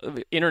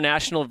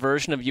international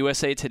version of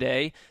USA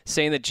Today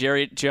saying that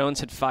Jerry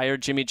Jones had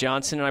fired Jimmy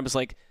Johnson, and I was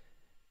like,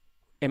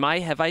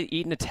 have I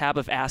eaten a tab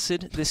of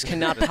acid? This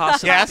cannot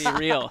possibly be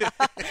real.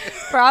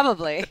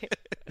 Probably.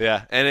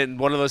 Yeah, and in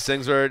one of those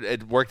things where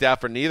it worked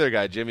out for neither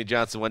guy. Jimmy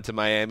Johnson went to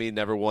Miami,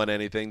 never won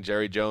anything.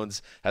 Jerry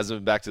Jones hasn't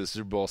been back to the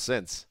Super Bowl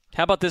since.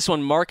 How about this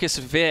one? Marcus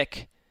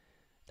Vick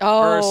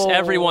versus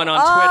everyone on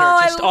Twitter.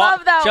 I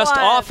love that just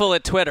one. awful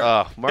at Twitter.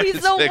 Oh, Marcus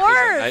He's the Vick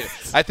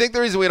worst. I think the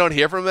reason we don't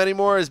hear from him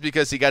anymore is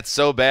because he got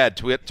so bad.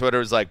 Twitter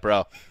was like,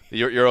 bro,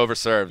 you're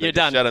overserved. You're They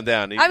done. Shut him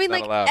down. He's I mean, not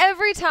like, allowed.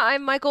 every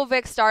time Michael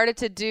Vick started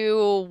to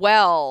do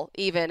well,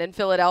 even in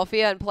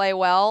Philadelphia, and play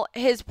well,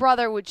 his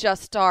brother would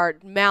just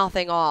start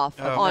mouthing off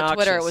on Obnoxious.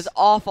 Twitter. It was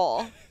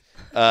awful.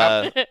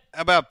 How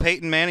about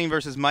Peyton Manning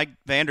versus Mike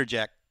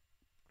Vanderjagt?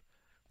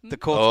 The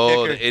Colts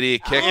kicker. The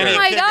idiot kicker. Oh,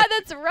 my God,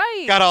 that's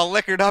right. Got all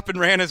liquored up and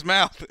ran his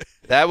mouth.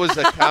 That was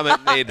a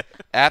comment made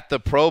at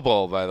the Pro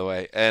Bowl, by the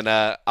way. And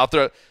I'll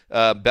throw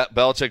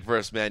Belichick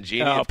versus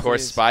Mangini, of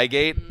course,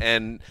 Spygate.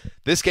 And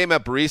this came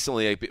up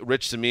recently.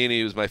 Rich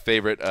Cimini, who's my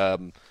favorite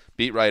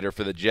beat writer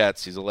for the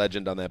Jets. He's a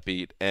legend on that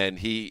beat. And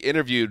he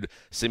interviewed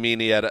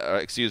Mangini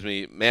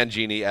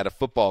at a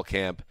football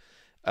camp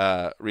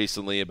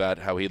recently about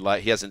how he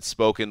hasn't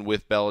spoken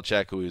with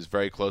Belichick, who he was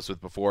very close with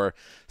before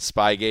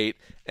Spygate,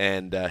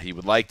 and he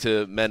would like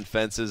to mend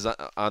fences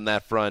on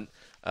that front,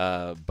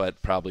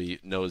 but probably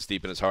knows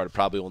deep in his heart it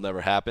probably will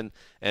never happen.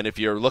 And if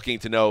you're looking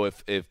to know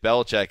if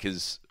Belichick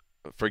has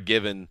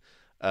forgiven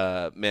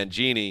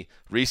Mangini,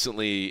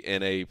 recently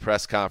in a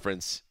press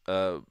conference,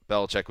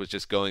 Belichick was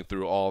just going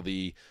through all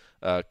the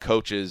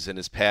coaches in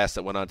his past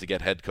that went on to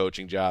get head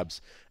coaching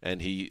jobs,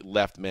 and he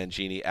left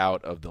Mangini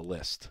out of the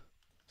list.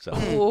 So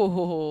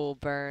Ooh,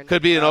 burn.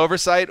 could be an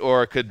oversight,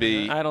 or it could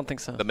be I don't think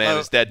so. the man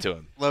is dead to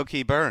him.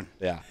 Low-key burn.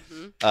 Yeah.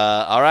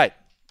 All right.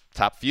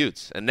 Top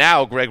feuds. And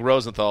now Greg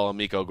Rosenthal and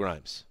Miko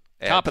Grimes.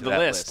 Add Top to of the that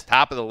list.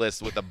 Top of the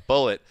list with a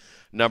bullet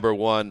number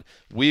one.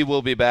 We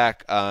will be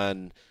back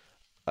on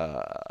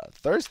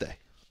Thursday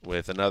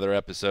with another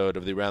episode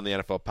of the Around the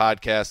NFL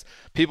podcast.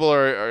 People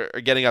are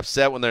getting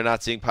upset when they're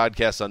not seeing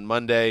podcasts on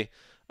Monday.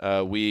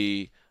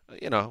 We're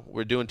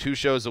doing 2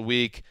 shows a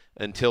week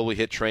until we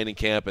hit training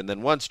camp, and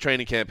then once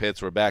training camp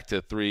hits, we're back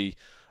to 3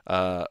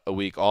 a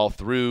week all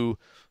through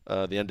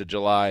the end of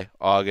July,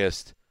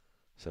 August,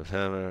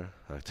 September,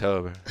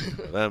 October,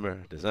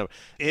 November, December.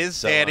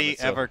 Is Daddy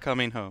ever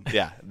coming home?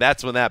 Yeah,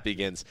 that's when that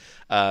begins.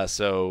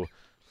 So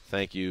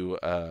thank you,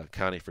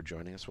 Connie, for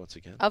joining us once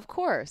again. Of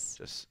course.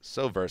 Just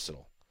so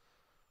versatile.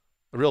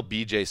 A real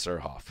BJ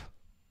Surhoff.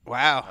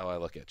 Wow. How I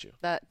look at you.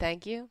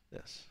 Thank you.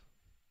 Yes.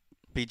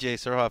 BJ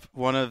Surhoff,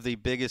 one of the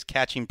biggest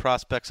catching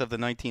prospects of the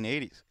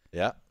 1980s.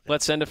 Yeah.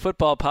 Let's end a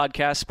football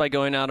podcast by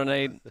going out on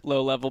a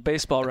low-level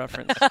baseball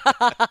reference.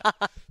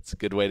 It's a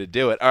good way to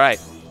do it. All right.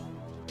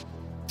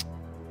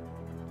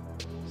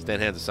 Stan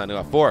Hansen signing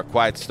off for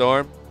Quiet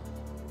Storm,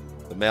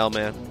 the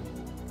mailman,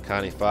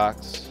 Connie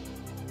Fox,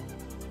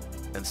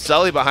 and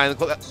Sully behind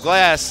the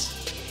glass.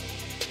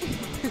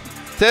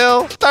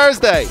 Till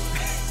Thursday.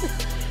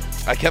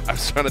 I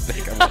was trying to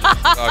think of what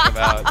to talk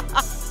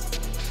about.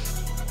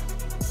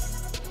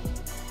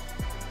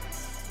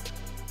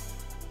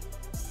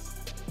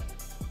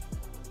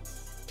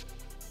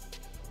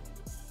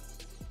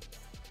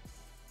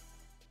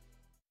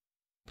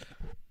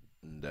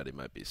 Daddy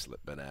might be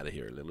slipping out of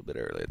here a little bit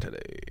earlier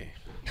today.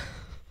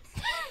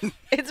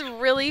 It's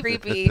really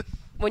creepy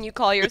when you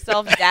call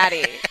yourself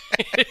daddy.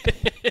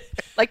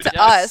 Like to Just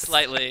us.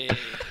 slightly.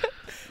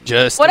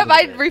 What if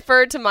I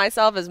referred to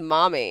myself as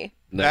mommy?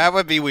 No. That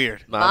would be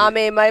weird.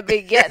 Mommy might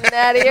be getting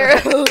out of here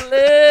a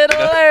little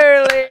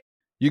early.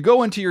 You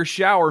go into your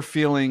shower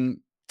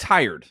feeling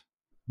tired,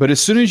 but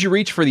as soon as you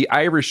reach for the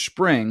Irish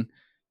Spring,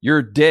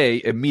 your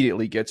day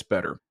immediately gets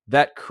better.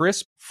 That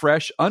crisp,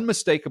 fresh,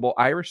 unmistakable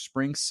Irish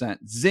Spring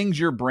scent zings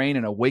your brain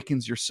and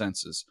awakens your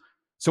senses.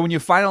 So when you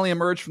finally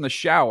emerge from the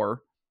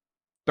shower,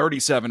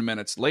 37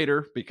 minutes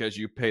later, because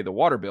you pay the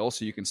water bill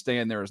so you can stay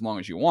in there as long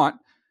as you want,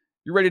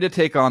 you're ready to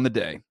take on the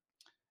day.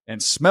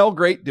 And smell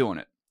great doing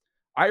it.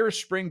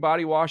 Irish Spring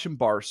Body Wash and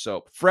Bar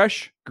Soap.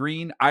 Fresh,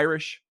 green,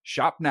 Irish.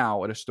 Shop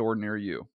now at a store near you.